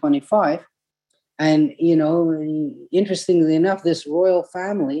 1825. And, interestingly enough, this royal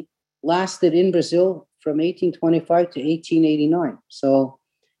family lasted in Brazil from 1825 to 1889. So,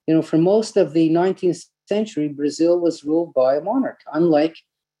 for most of the 19th century, Brazil was ruled by a monarch, unlike,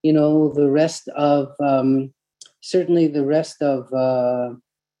 the rest of, certainly the rest of,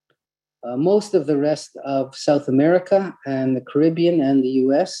 most of the rest of South America and the Caribbean and the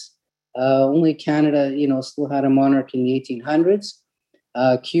US. Only Canada, still had a monarch in the 1800s.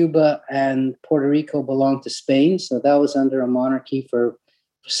 Cuba and Puerto Rico belonged to Spain, so that was under a monarchy for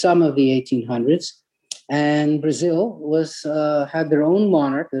some of the 1800s. And Brazil had their own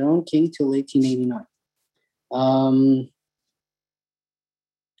monarch, their own king, till 1889.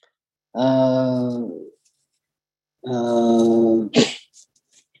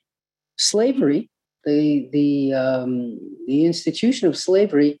 Slavery, the institution of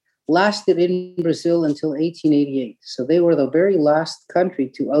slavery lasted in Brazil until 1888. So they were the very last country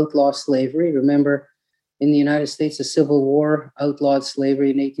to outlaw slavery. Remember, in the United States, the Civil War outlawed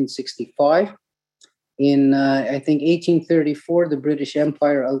slavery in 1865. In, I think, 1834, the British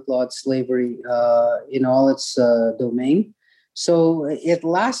Empire outlawed slavery in all its domain. So it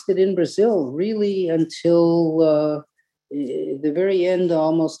lasted in Brazil really until the very end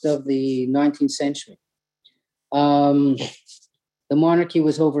almost of the 19th century. The monarchy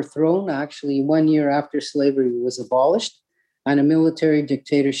was overthrown actually 1 year after slavery was abolished, and a military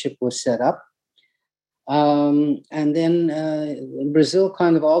dictatorship was set up. And then Brazil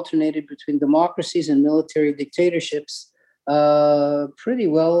kind of alternated between democracies and military dictatorships pretty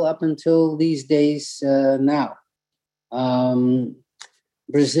well up until these days now.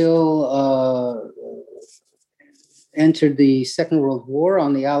 Brazil entered the Second World War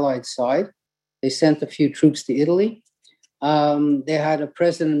on the Allied side. They sent a few troops to Italy. They had a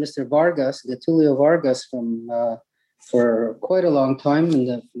president, Mr. Vargas, Getulio Vargas, for quite a long time in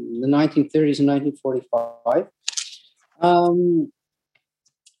the 1930s and 1945.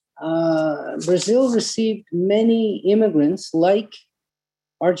 Brazil received many immigrants like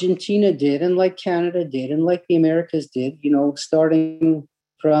Argentina did, and like Canada did, and like the Americas did, starting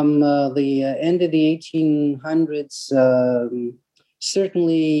from the end of the 1800s,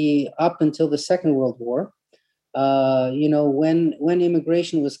 certainly up until the Second World War. When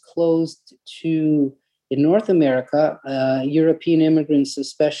immigration was closed in North America, European immigrants,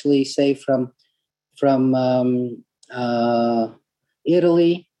 especially, say, from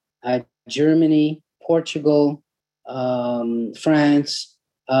Italy, Germany, Portugal, France,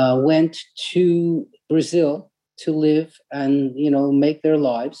 went to Brazil to live and, make their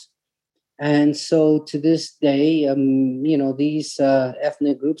lives. And so to this day, these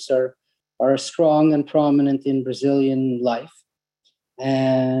ethnic groups are strong and prominent in Brazilian life.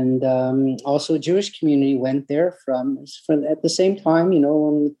 And also Jewish community went there from at the same time,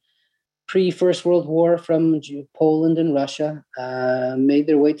 when pre-First World War, from Poland and Russia, made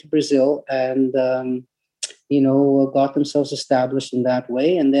their way to Brazil and, got themselves established in that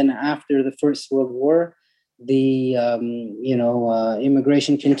way. And then after the First World War, the,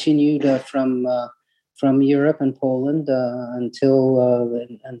 immigration continued from Europe and Poland until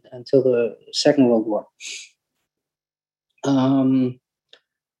the Second World War.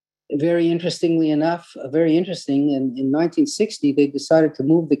 Very interesting, in 1960, they decided to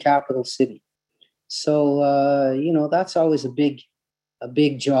move the capital city. So, that's always a big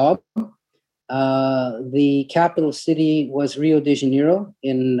job. The capital city was Rio de Janeiro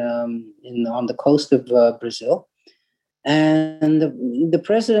on the coast of Brazil. And the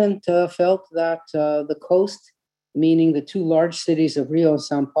president felt that the coast, meaning the two large cities of Rio and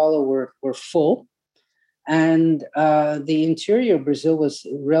Sao Paulo, were full. And the interior of Brazil was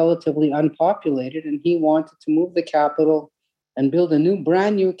relatively unpopulated, and he wanted to move the capital and build a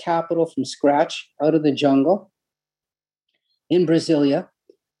brand new capital from scratch out of the jungle in Brasilia.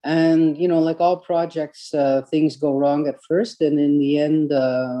 And, like all projects, things go wrong at first. And in the end,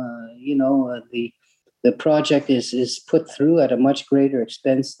 the project is put through at a much greater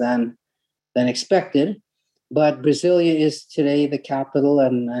expense than expected. But Brasilia is today the capital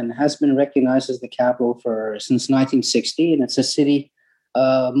and has been recognized as the capital since 1960. And it's a city,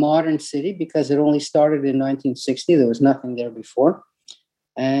 modern city, because it only started in 1960. There was nothing there before.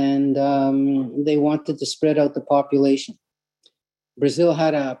 And they wanted to spread out the population. Brazil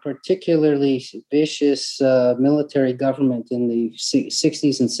had a particularly vicious military government in the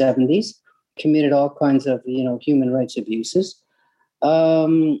 60s and 70s, committed all kinds of, human rights abuses.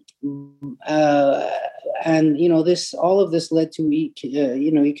 And all of this led to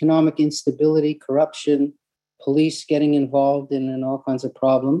economic instability, corruption, police getting involved in all kinds of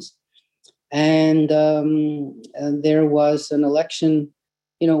problems, and there was an election.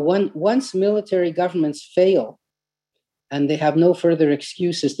 Once military governments fail, and they have no further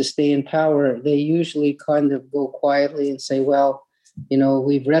excuses to stay in power, they usually kind of go quietly and say, "Well,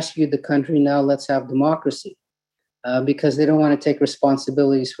 we've rescued the country. Now let's have democracy." Because they don't want to take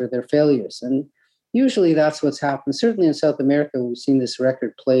responsibilities for their failures. And usually that's what's happened. Certainly in South America, we've seen this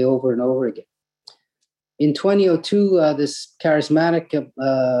record play over and over again. In 2002, this charismatic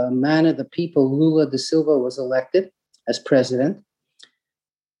man of the people, Lula da Silva, was elected as president.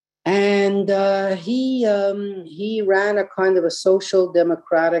 And he ran a kind of a social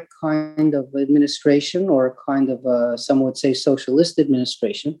democratic kind of administration, or a kind of, some would say, socialist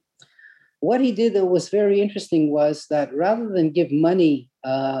administration. What he did that was very interesting was that rather than give money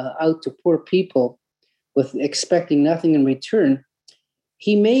out to poor people with expecting nothing in return,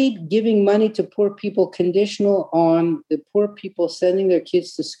 he made giving money to poor people conditional on the poor people sending their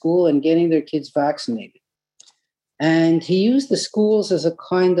kids to school and getting their kids vaccinated. And he used the schools as a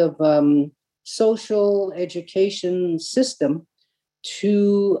kind of social education system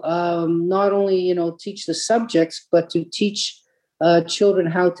to not only, teach the subjects, but to teach children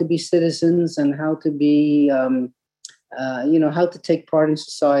how to be citizens and how to be, how to take part in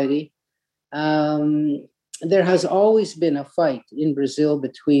society. There has always been a fight in Brazil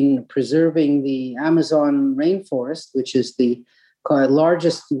between preserving the Amazon rainforest, which is the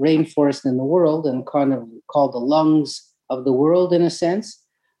largest rainforest in the world and kind of called the lungs of the world in a sense,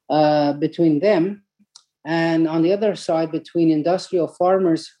 between them. And on the other side, between industrial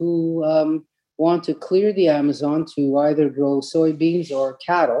farmers who want to clear the Amazon to either grow soybeans or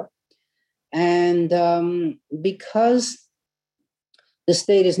cattle. And because the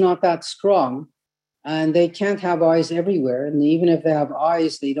state is not that strong, and they can't have eyes everywhere, and even if they have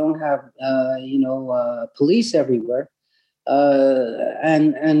eyes, they don't have, police everywhere.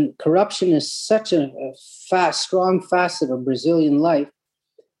 And corruption is such a strong facet of Brazilian life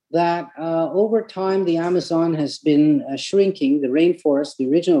that over time the Amazon has been shrinking. The rainforest, the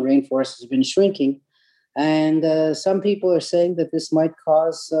original rainforest, has been shrinking, and some people are saying that this might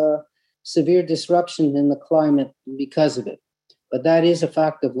cause severe disruption in the climate because of it. But that is a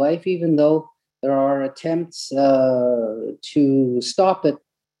fact of life, even though there are attempts to stop it.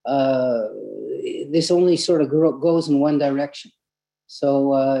 This only sort of goes in one direction.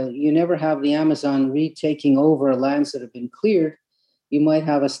 So you never have the Amazon retaking over lands that have been cleared. You might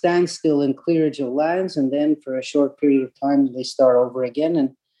have a standstill in clearage of lands, and then for a short period of time, they start over again. And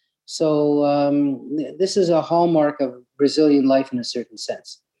so this is a hallmark of Brazilian life in a certain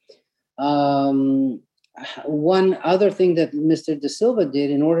sense. One other thing that Mr. Da Silva did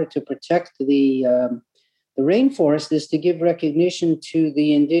in order to protect the rainforest is to give recognition to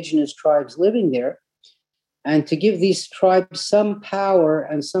the indigenous tribes living there, and to give these tribes some power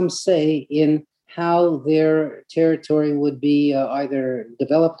and some say in how their territory would be either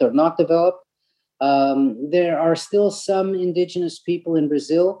developed or not developed. There are still some indigenous people in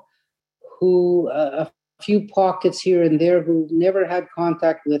Brazil who, a few pockets here and there, who never had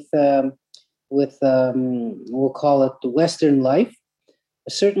contact with we'll call it the Western life.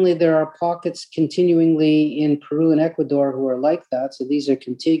 Certainly there are pockets continuingly in Peru and Ecuador who are like that. So these are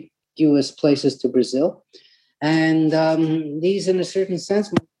contiguous places to Brazil. And these, in a certain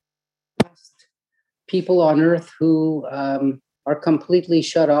sense, people on Earth who are completely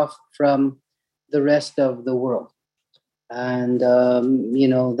shut off from the rest of the world. And,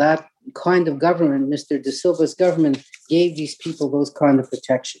 that kind of government, Mr. Da Silva's government, gave these people those kind of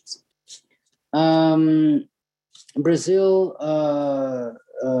protections. Brazil,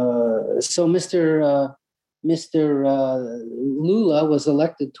 so Mr. Lula was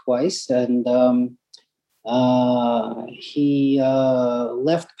elected twice, and he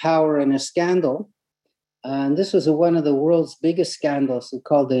left power in a scandal. And this was one of the world's biggest scandals. It's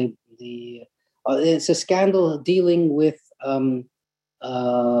called it's a scandal dealing with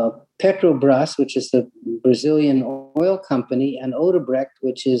Petrobras, which is the Brazilian oil company, and Odebrecht,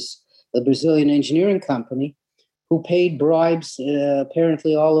 which is the Brazilian engineering company, who paid bribes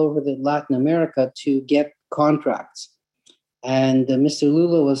apparently all over Latin America to get contracts. And Mr.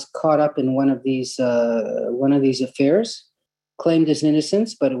 Lula was caught up in one of these affairs, claimed his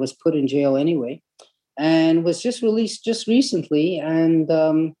innocence, but it was put in jail anyway, and was just released just recently. And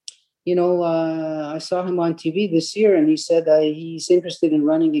I saw him on TV this year, and he said he's interested in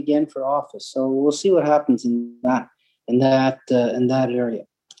running again for office. So we'll see what happens in that area.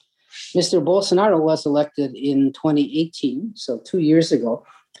 Mr. Bolsonaro was elected in 2018, so 2 years ago.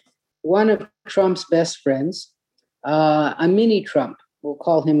 One of Trump's best friends, a mini Trump, we'll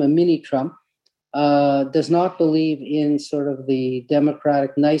call him a mini Trump, does not believe in sort of the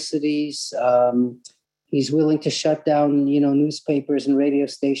democratic niceties. He's willing to shut down, newspapers and radio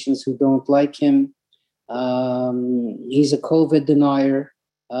stations who don't like him. He's a COVID denier,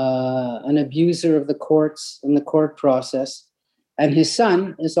 an abuser of the courts and the court process. And his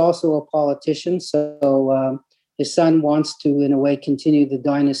son is also a politician. So his son wants to, in a way, continue the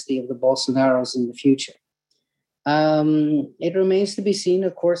dynasty of the Bolsonaros in the future. It remains to be seen,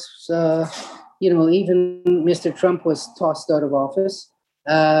 of course, even Mr. Trump was tossed out of office.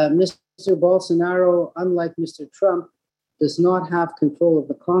 Mr. Bolsonaro, unlike Mr. Trump, does not have control of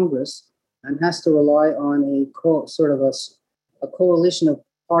the Congress and has to rely on a coalition of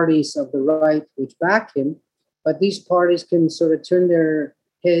parties of the right which back him. But these parties can sort of turn their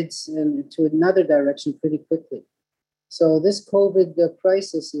heads into another direction pretty quickly. So this COVID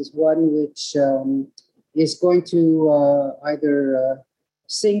crisis is one which is going to either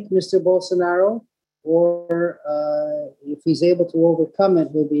sink Mr. Bolsonaro, or if he's able to overcome it,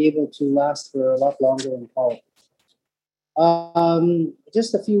 he'll be able to last for a lot longer in politics.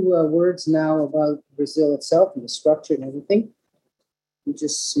 Just a few words now about Brazil itself and the structure and everything. Let me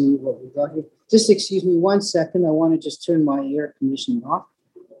just see what we got here. Just excuse me 1 second. I want to just turn my air conditioning off.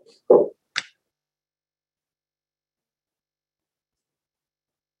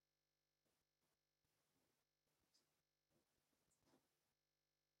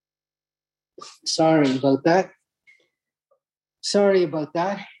 Sorry about that.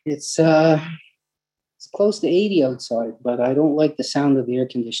 It's close to 80 outside, but I don't like the sound of the air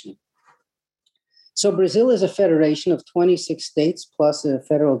conditioning. So Brazil is a federation of 26 states plus a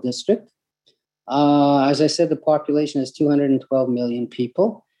federal district. As I said, the population is 212 million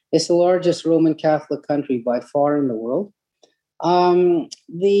people. It's the largest Roman Catholic country by far in the world.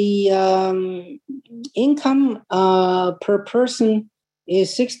 The income per person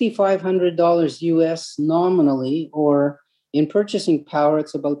is $6,500 US nominally, or in purchasing power,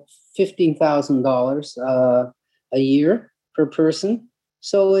 it's about $15,000 a year per person.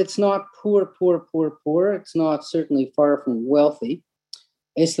 So it's not poor. It's not certainly far from wealthy.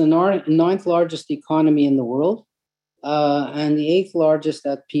 It's the ninth largest economy in the world, and the eighth largest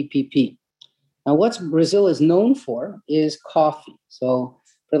at PPP. Now, what Brazil is known for is coffee. So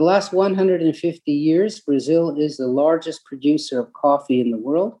for the last 150 years, Brazil is the largest producer of coffee in the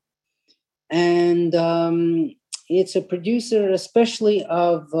world. And it's a producer especially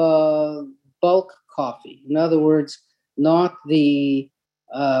of bulk coffee. In other words, not the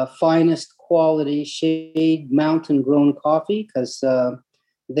finest quality shade mountain grown coffee, because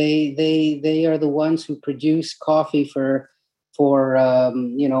they are the ones who produce coffee for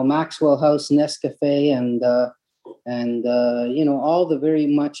Maxwell House, Nescafe, and all the very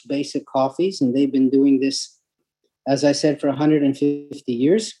much basic coffees. And they've been doing this, as I said, for 150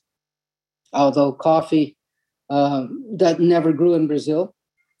 years. Although coffee that never grew in Brazil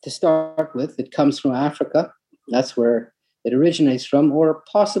to start with, it comes from Africa. That's where it originates from, or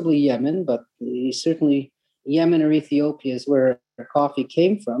possibly Yemen, but certainly Yemen or Ethiopia is where coffee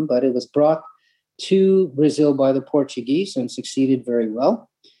came from. But it was brought to Brazil by the Portuguese and succeeded very well.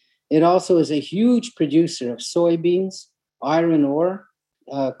 It also is a huge producer of soybeans, iron ore,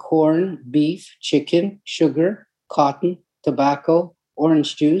 corn, beef, chicken, sugar, cotton, tobacco,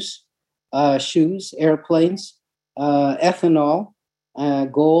 orange juice, shoes, airplanes, ethanol,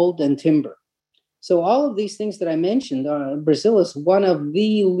 gold, and timber. So all of these things that I mentioned, Brazil is one of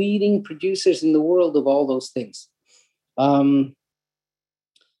the leading producers in the world of all those things.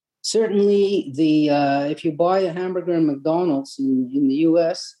 Certainly, if you buy a hamburger in McDonald's in the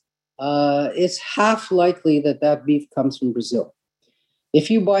U.S., it's half likely that beef comes from Brazil.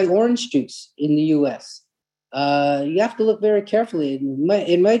 If you buy orange juice in the U.S., you have to look very carefully.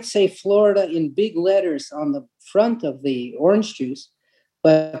 It might say Florida in big letters on the front of the orange juice,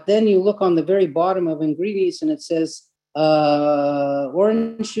 but then you look on the very bottom of ingredients and it says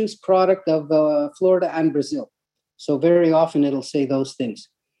orange juice product of Florida and Brazil. So very often it'll say those things.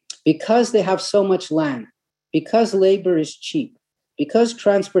 Because they have so much land, because labor is cheap, because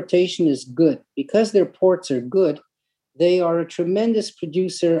transportation is good, because their ports are good, they are a tremendous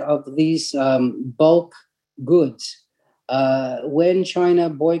producer of these bulk goods. When China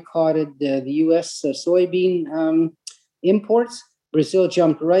boycotted the U.S. Soybean imports, Brazil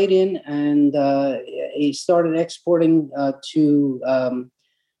jumped right in and he started exporting to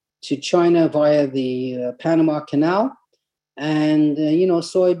China via the Panama Canal. And,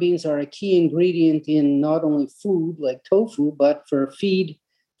 soybeans are a key ingredient in not only food like tofu, but for feed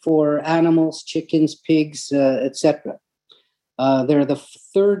for animals, chickens, pigs, etc. They're the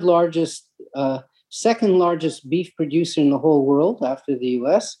second largest beef producer in the whole world after the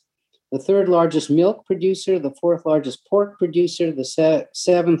U.S., the third largest milk producer, the fourth largest pork producer, the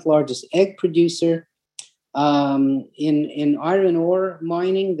seventh largest egg producer. In iron ore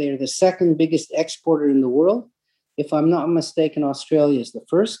mining, they're the second biggest exporter in the world. If I'm not mistaken, Australia is the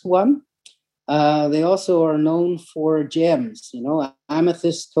first one. They also are known for gems,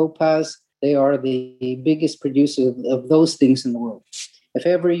 amethyst, topaz. They are the biggest producer of those things in the world. If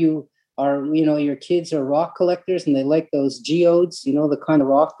ever you are, your kids are rock collectors and they like those geodes, the kind of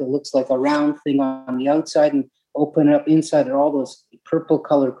rock that looks like a round thing on the outside and open up inside are all those purple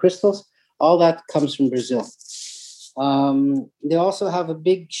colored crystals. All that comes from Brazil. They also have a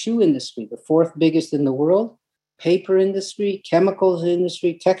big shoe industry, the fourth biggest in the world. Paper industry, chemicals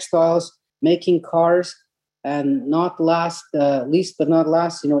industry, textiles, making cars, and least but not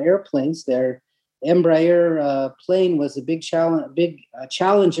last, airplanes. Their Embraer plane was a big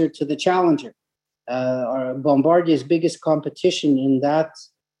challenger to the Challenger. Bombardier's biggest competition in that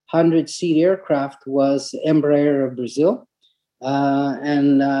 100-seat aircraft was Embraer of Brazil.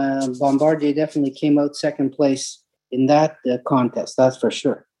 And Bombardier definitely came out second place in that contest, that's for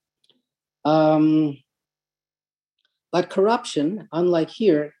sure. But corruption, unlike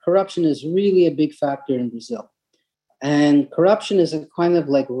here, corruption is really a big factor in Brazil. And corruption is a kind of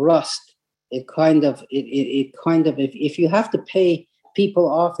like rust. If you have to pay people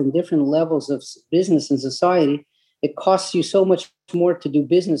off in different levels of business and society, it costs you so much more to do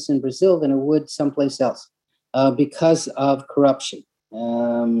business in Brazil than it would someplace else because of corruption.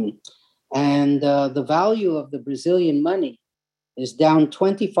 And the value of the Brazilian money is down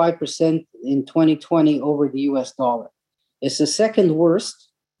 25% in 2020 over the US dollar. It's the second worst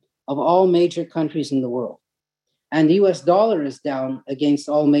of all major countries in the world. And the US dollar is down against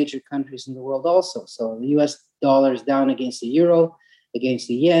all major countries in the world also. So the US dollar is down against the euro, against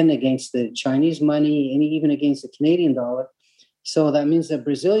the yen, against the Chinese money, and even against the Canadian dollar. So that means that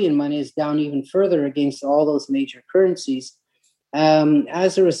Brazilian money is down even further against all those major currencies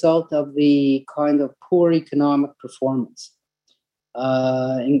as a result of the kind of poor economic performance.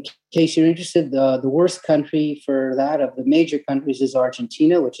 In case you're interested, the worst country for that of the major countries is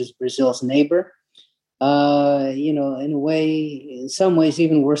Argentina, which is Brazil's neighbor. In a way, in some ways,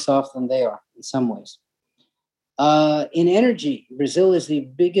 even worse off than they are, in some ways. In energy, Brazil is the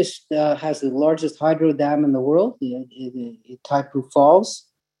biggest, has the largest hydro dam in the world, the Itaipu Falls.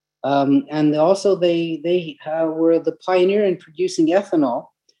 And also they were the pioneer in producing ethanol,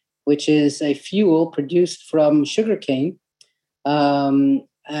 which is a fuel produced from sugarcane.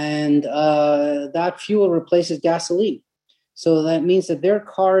 And that fuel replaces gasoline. So that means that their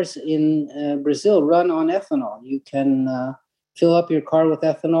cars in Brazil run on ethanol. You can fill up your car with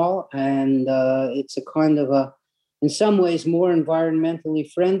ethanol, and it's a kind of in some ways, more environmentally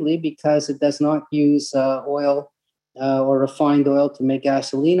friendly because it does not use oil or refined oil to make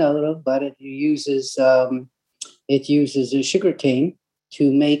gasoline out of, but it uses sugarcane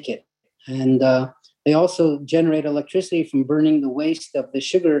to make it. And they also generate electricity from burning the waste of the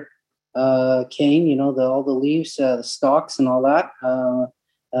sugar cane, all the leaves, the stalks and all that.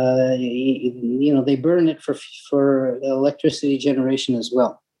 They burn it for electricity generation as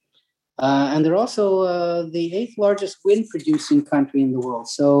well. And they're also the 8th largest wind producing country in the world.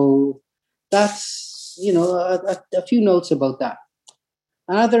 So that's, a few notes about that.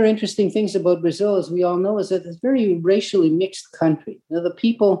 Other interesting things about Brazil, as we all know, is that it's a very racially mixed country. The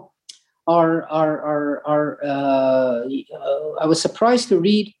people are I was surprised to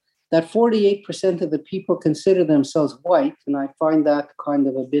read that 48% of the people consider themselves white, and I find that kind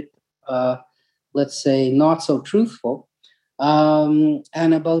of a bit, let's say, not so truthful.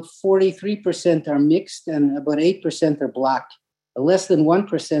 And about 43% are mixed, and about 8% are Black. Less than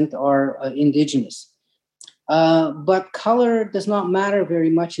 1% are indigenous. But color does not matter very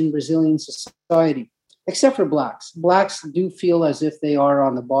much in Brazilian society, except for Blacks. Blacks do feel as if they are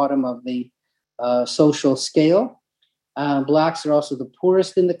on the bottom of the social scale. Blacks are also the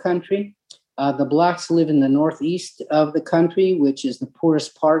poorest in the country. The Blacks live in the northeast of the country, which is the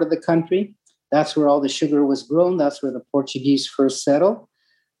poorest part of the country. That's where all the sugar was grown. That's where the Portuguese first settled.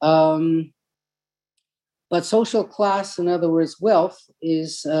 But social class, in other words, wealth,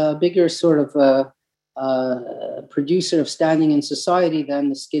 is a bigger sort of producer of standing in society than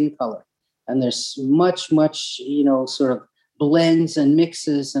the skin color. And there's much, sort of blends and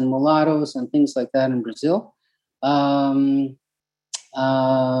mixes and mulattoes and things like that in Brazil. The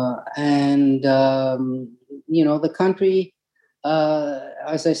country,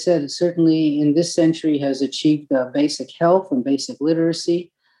 as I said, certainly in this century has achieved basic health and basic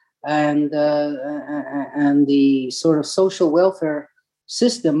literacy, and the sort of social welfare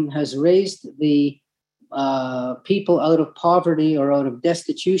system has raised the people out of poverty or out of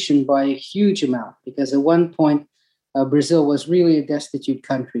destitution by a huge amount, because at one point Brazil was really a destitute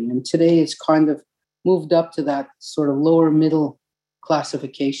country, and today it's kind of moved up to that sort of lower middle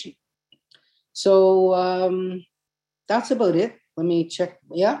classification. So that's about it. Let me check.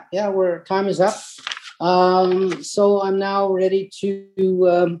 Yeah, time is up. So I'm now ready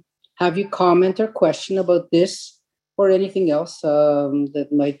to have you comment or question about this or anything else that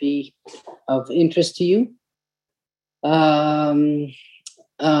might be of interest to you. A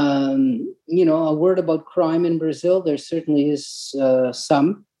word about crime in Brazil. There certainly is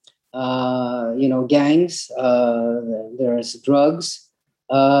some. Gangs, there's drugs,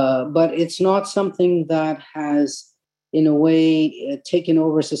 but it's not something that has, in a way, taken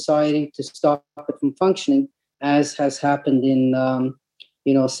over society to stop it from functioning, as has happened in,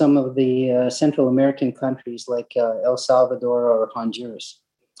 some of the Central American countries like El Salvador or Honduras.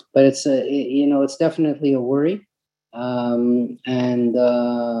 But it's, it's definitely a worry.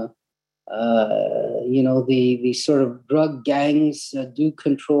 The sort of drug gangs do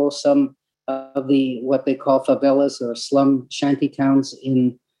control some of what they call favelas or slum shanty towns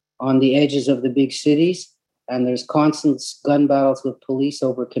on the edges of the big cities. And there's constant gun battles with police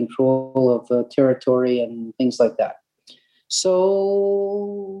over control of territory and things like that.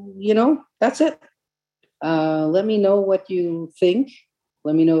 So, that's it. Let me know what you think.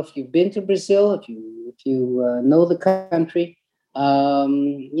 Let me know if you've been to Brazil, if you know the country.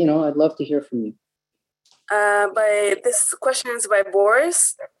 I'd love to hear from you. This question is by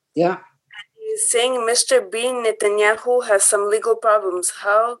Boris. Yeah. He's saying Mr. Bean Netanyahu has some legal problems.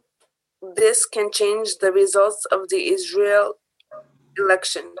 How this can change the results of the Israel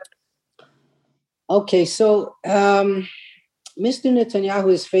election? Okay, so Mr.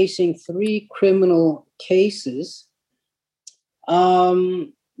 Netanyahu is facing 3 criminal cases.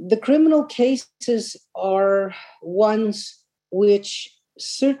 The criminal cases are ones which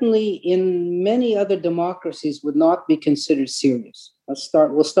certainly in many other democracies would not be considered serious.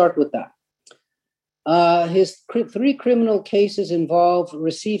 We'll start with that. His 3 criminal cases involve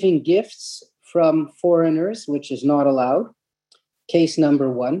receiving gifts from foreigners, which is not allowed. Case number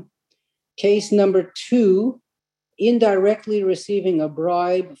 1. Case number 2, indirectly receiving a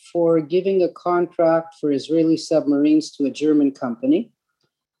bribe for giving a contract for Israeli submarines to a German company.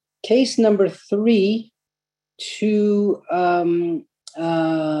 Case number 3, to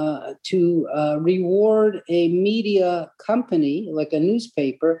reward a media company, like a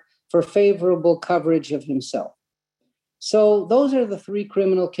newspaper, for favorable coverage of himself. So those are the 3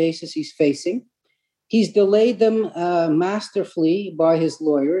 criminal cases he's facing. He's delayed them masterfully by his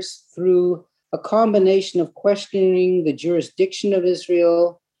lawyers through a combination of questioning the jurisdiction of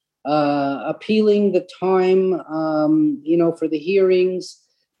Israel, appealing the time, for the hearings,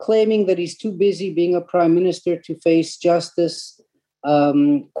 claiming that he's too busy being a prime minister to face justice,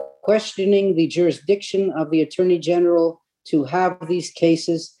 questioning the jurisdiction of the attorney general to have these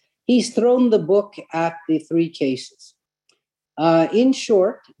cases. He's thrown the book at the 3 cases. In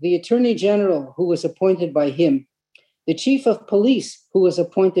short, the attorney general who was appointed by him, the chief of police who was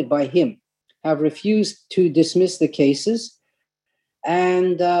appointed by him, have refused to dismiss the cases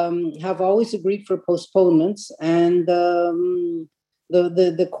and have always agreed for postponements. And the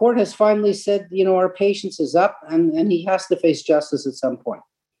court has finally said, our patience is up and he has to face justice at some point.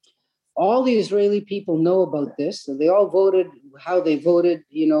 All the Israeli people know about this. So they all voted how they voted,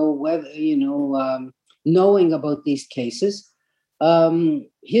 knowing about these cases.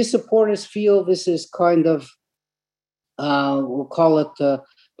 His supporters feel this is kind of, we'll call it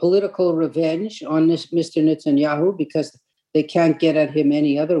political revenge on Mr. Netanyahu because they can't get at him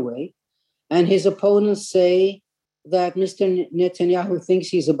any other way. And his opponents say that Mr. Netanyahu thinks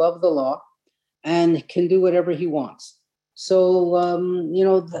he's above the law and can do whatever he wants. So,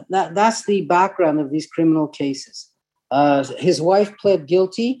 that's the background of these criminal cases. His wife pled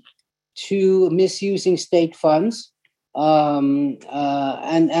guilty to misusing state funds. And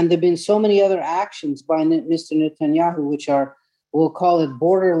there have been so many other actions by Mr. Netanyahu, which are, we'll call it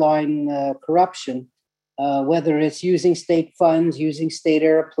borderline corruption, whether it's using state funds, using state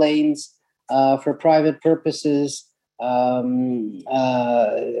airplanes for private purposes,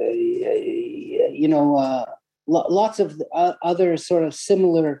 lots of other sort of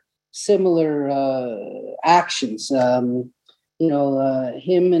similar actions. Him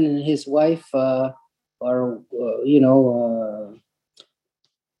and his wife are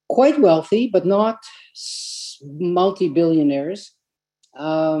quite wealthy, but not multi-billionaires.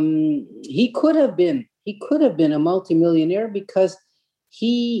 He could have been a multimillionaire because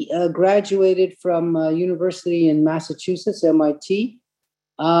he graduated from a university in Massachusetts, MIT.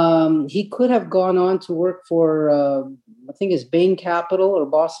 He could have gone on to work for, I think it's Bain Capital or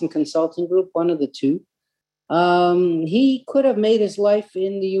Boston Consulting Group, one of the two. He could have made his life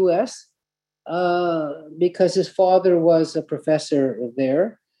in the U.S. Because his father was a professor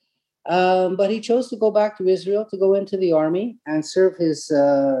there. But he chose to go back to Israel to go into the army and serve his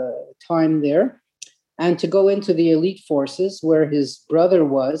time there and to go into the elite forces where his brother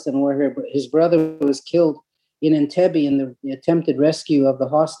was and where his brother was killed in Entebbe in the attempted rescue of the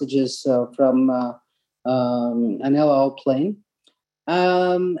hostages from an El Al plane.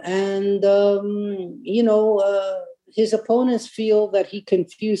 His opponents feel that he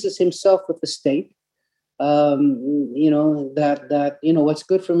confuses himself with the state. What's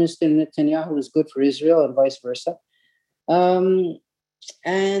good for Mr. Netanyahu is good for Israel and vice versa. All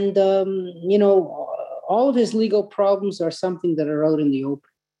of his legal problems are something that are out in the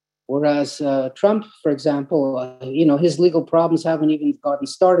open. Whereas Trump, for example, his legal problems haven't even gotten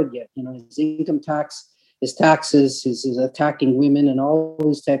started yet. His income tax, his taxes, his attacking women and all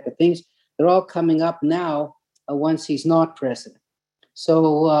these type of things, they're all coming up now once he's not president.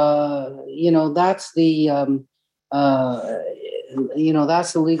 So, that's the,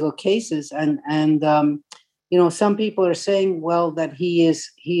 that's the legal cases. And some people are saying, well, that he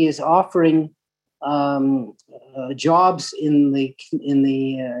is offering jobs in the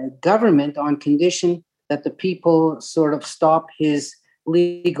government on condition that the people sort of stop his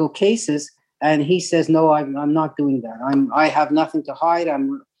legal cases. And he says, no, I'm not doing that. I have nothing to hide.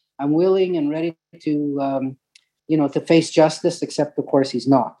 I'm willing and ready to, to face justice, except of course he's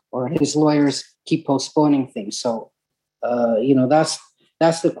not, or his lawyers keep postponing things. So, that's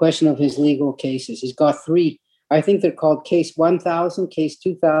the question of his legal cases. He's got 3, I think they're called case 1000, case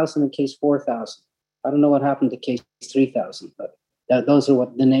 2000, and case 4000. I don't know what happened to case 3000, but those are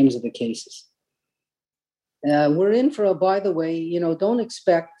what the names of the cases. We're in for by the way,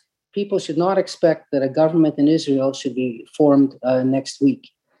 people should not expect that a government in Israel should be formed next week.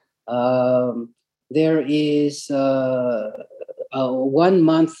 There is a 1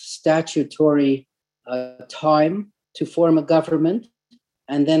 month statutory time to form a government.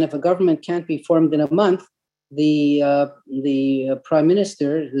 And then if a government can't be formed in a month, the prime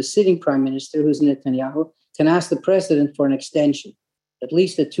minister, the sitting prime minister, who's Netanyahu, can ask the president for an extension, at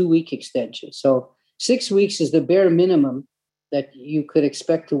least a 2-week extension. So 6 weeks is the bare minimum that you could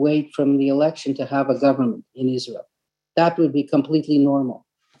expect to wait from the election to have a government in Israel. That would be completely normal.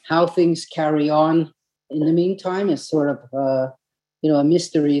 How things carry on in the meantime is sort of a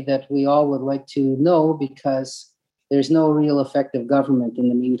mystery that we all would like to know, because there's no real effective government in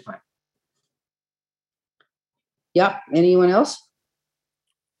the meantime. Yeah, anyone else?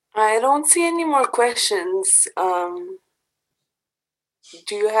 I don't see any more questions.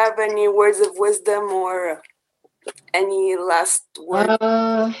 Do you have any words of wisdom or any last word?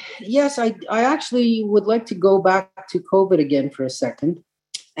 Yes, I actually would like to go back to COVID again for a second,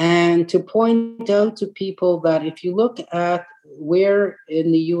 and to point out to people that if you look at where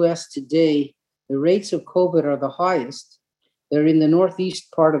in the US today the rates of COVID are the highest, they're in the northeast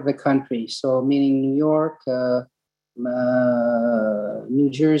part of the country. So meaning New York, New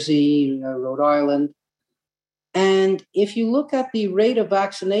Jersey, Rhode Island. And if you look at the rate of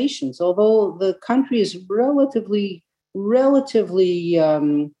vaccinations, although the country is relatively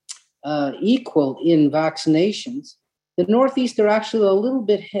equal in vaccinations, the Northeast are actually a little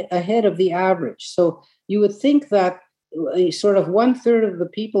bit ahead of the average. So you would think that sort of 1/3 of the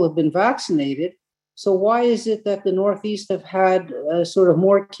people have been vaccinated. So why is it that the Northeast have had sort of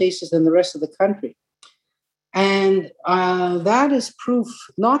more cases than the rest of the country? And that is proof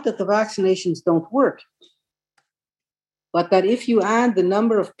not that the vaccinations don't work, but that if you add the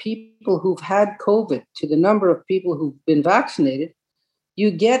number of people who've had COVID to the number of people who've been vaccinated,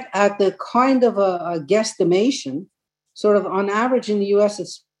 you get at the kind of a guesstimation. Sort of on average in the US,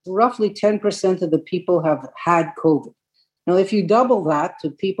 it's roughly 10% of the people have had COVID. Now, if you double that to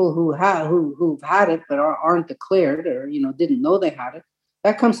people who've had it but aren't declared or didn't know they had it,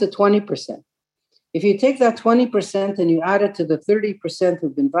 that comes to 20%. If you take that 20% and you add it to the 30%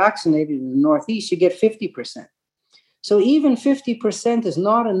 who've been vaccinated in the Northeast, you get 50%. So even 50% is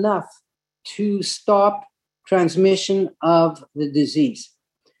not enough to stop transmission of the disease.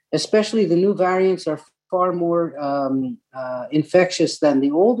 Especially the new variants are far more infectious than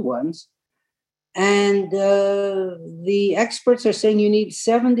the old ones. And the experts are saying you need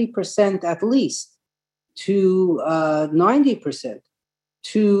 70% at least to 90%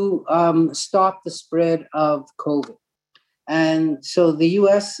 to stop the spread of COVID. And so the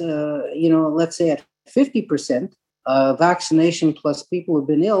US, let's say at 50%, vaccination plus people who've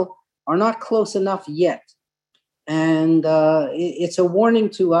been ill are not close enough yet. And it's a warning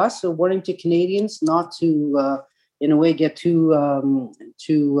to us, a warning to Canadians not to, in a way, get too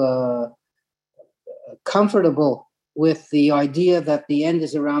comfortable with the idea that the end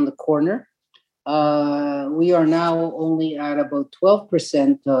is around the corner. We are now only at about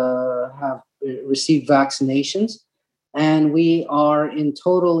 12% have received vaccinations, and we are in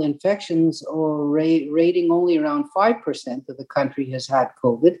total infections or rating only around 5% of the country has had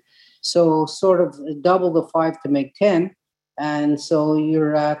COVID. So sort of double the 5 to make 10. And so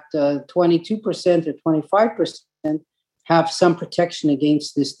you're at 22% or 25% have some protection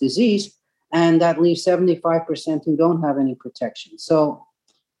against this disease. And that leaves 75% who don't have any protection. So,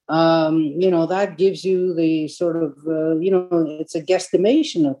 that gives you the sort of, it's a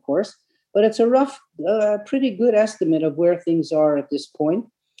guesstimation, of course, but it's a rough, pretty good estimate of where things are at this point.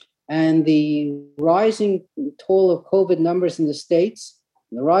 And the rising toll of COVID numbers in the States,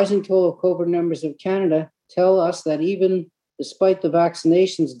 the rising toll of COVID numbers of Canada tell us that even despite the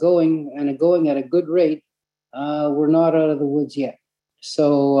vaccinations going at a good rate, we're not out of the woods yet.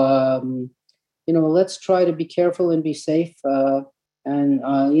 So, let's try to be careful and be safe. We're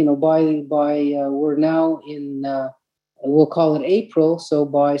now in, we'll call it April. So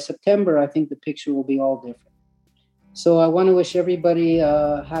by September, I think the picture will be all different. So I want to wish everybody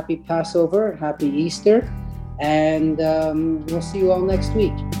a happy Passover, happy Easter. And we'll see you all next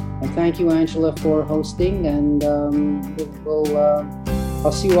week. And thank you, Angela, for hosting. And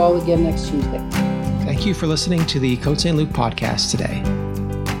I'll see you all again next Tuesday. Thank you for listening to the Côte Saint-Luc podcast today.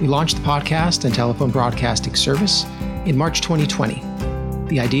 We launched the podcast and telephone broadcasting service in March 2020.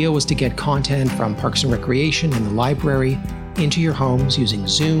 The idea was to get content from Parks and Recreation and the library into your homes using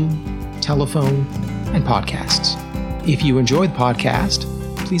Zoom, telephone, and podcasts. If you enjoyed the podcast,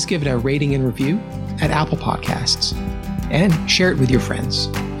 please give it a rating and review at Apple Podcasts. And share it with your friends.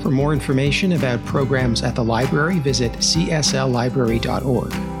 For more information about programs at the library, visit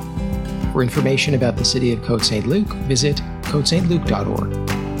csllibrary.org. For information about the City of Côte Saint-Luc, visit côtesaintluc.org.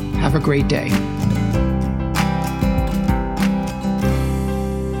 Have a great day.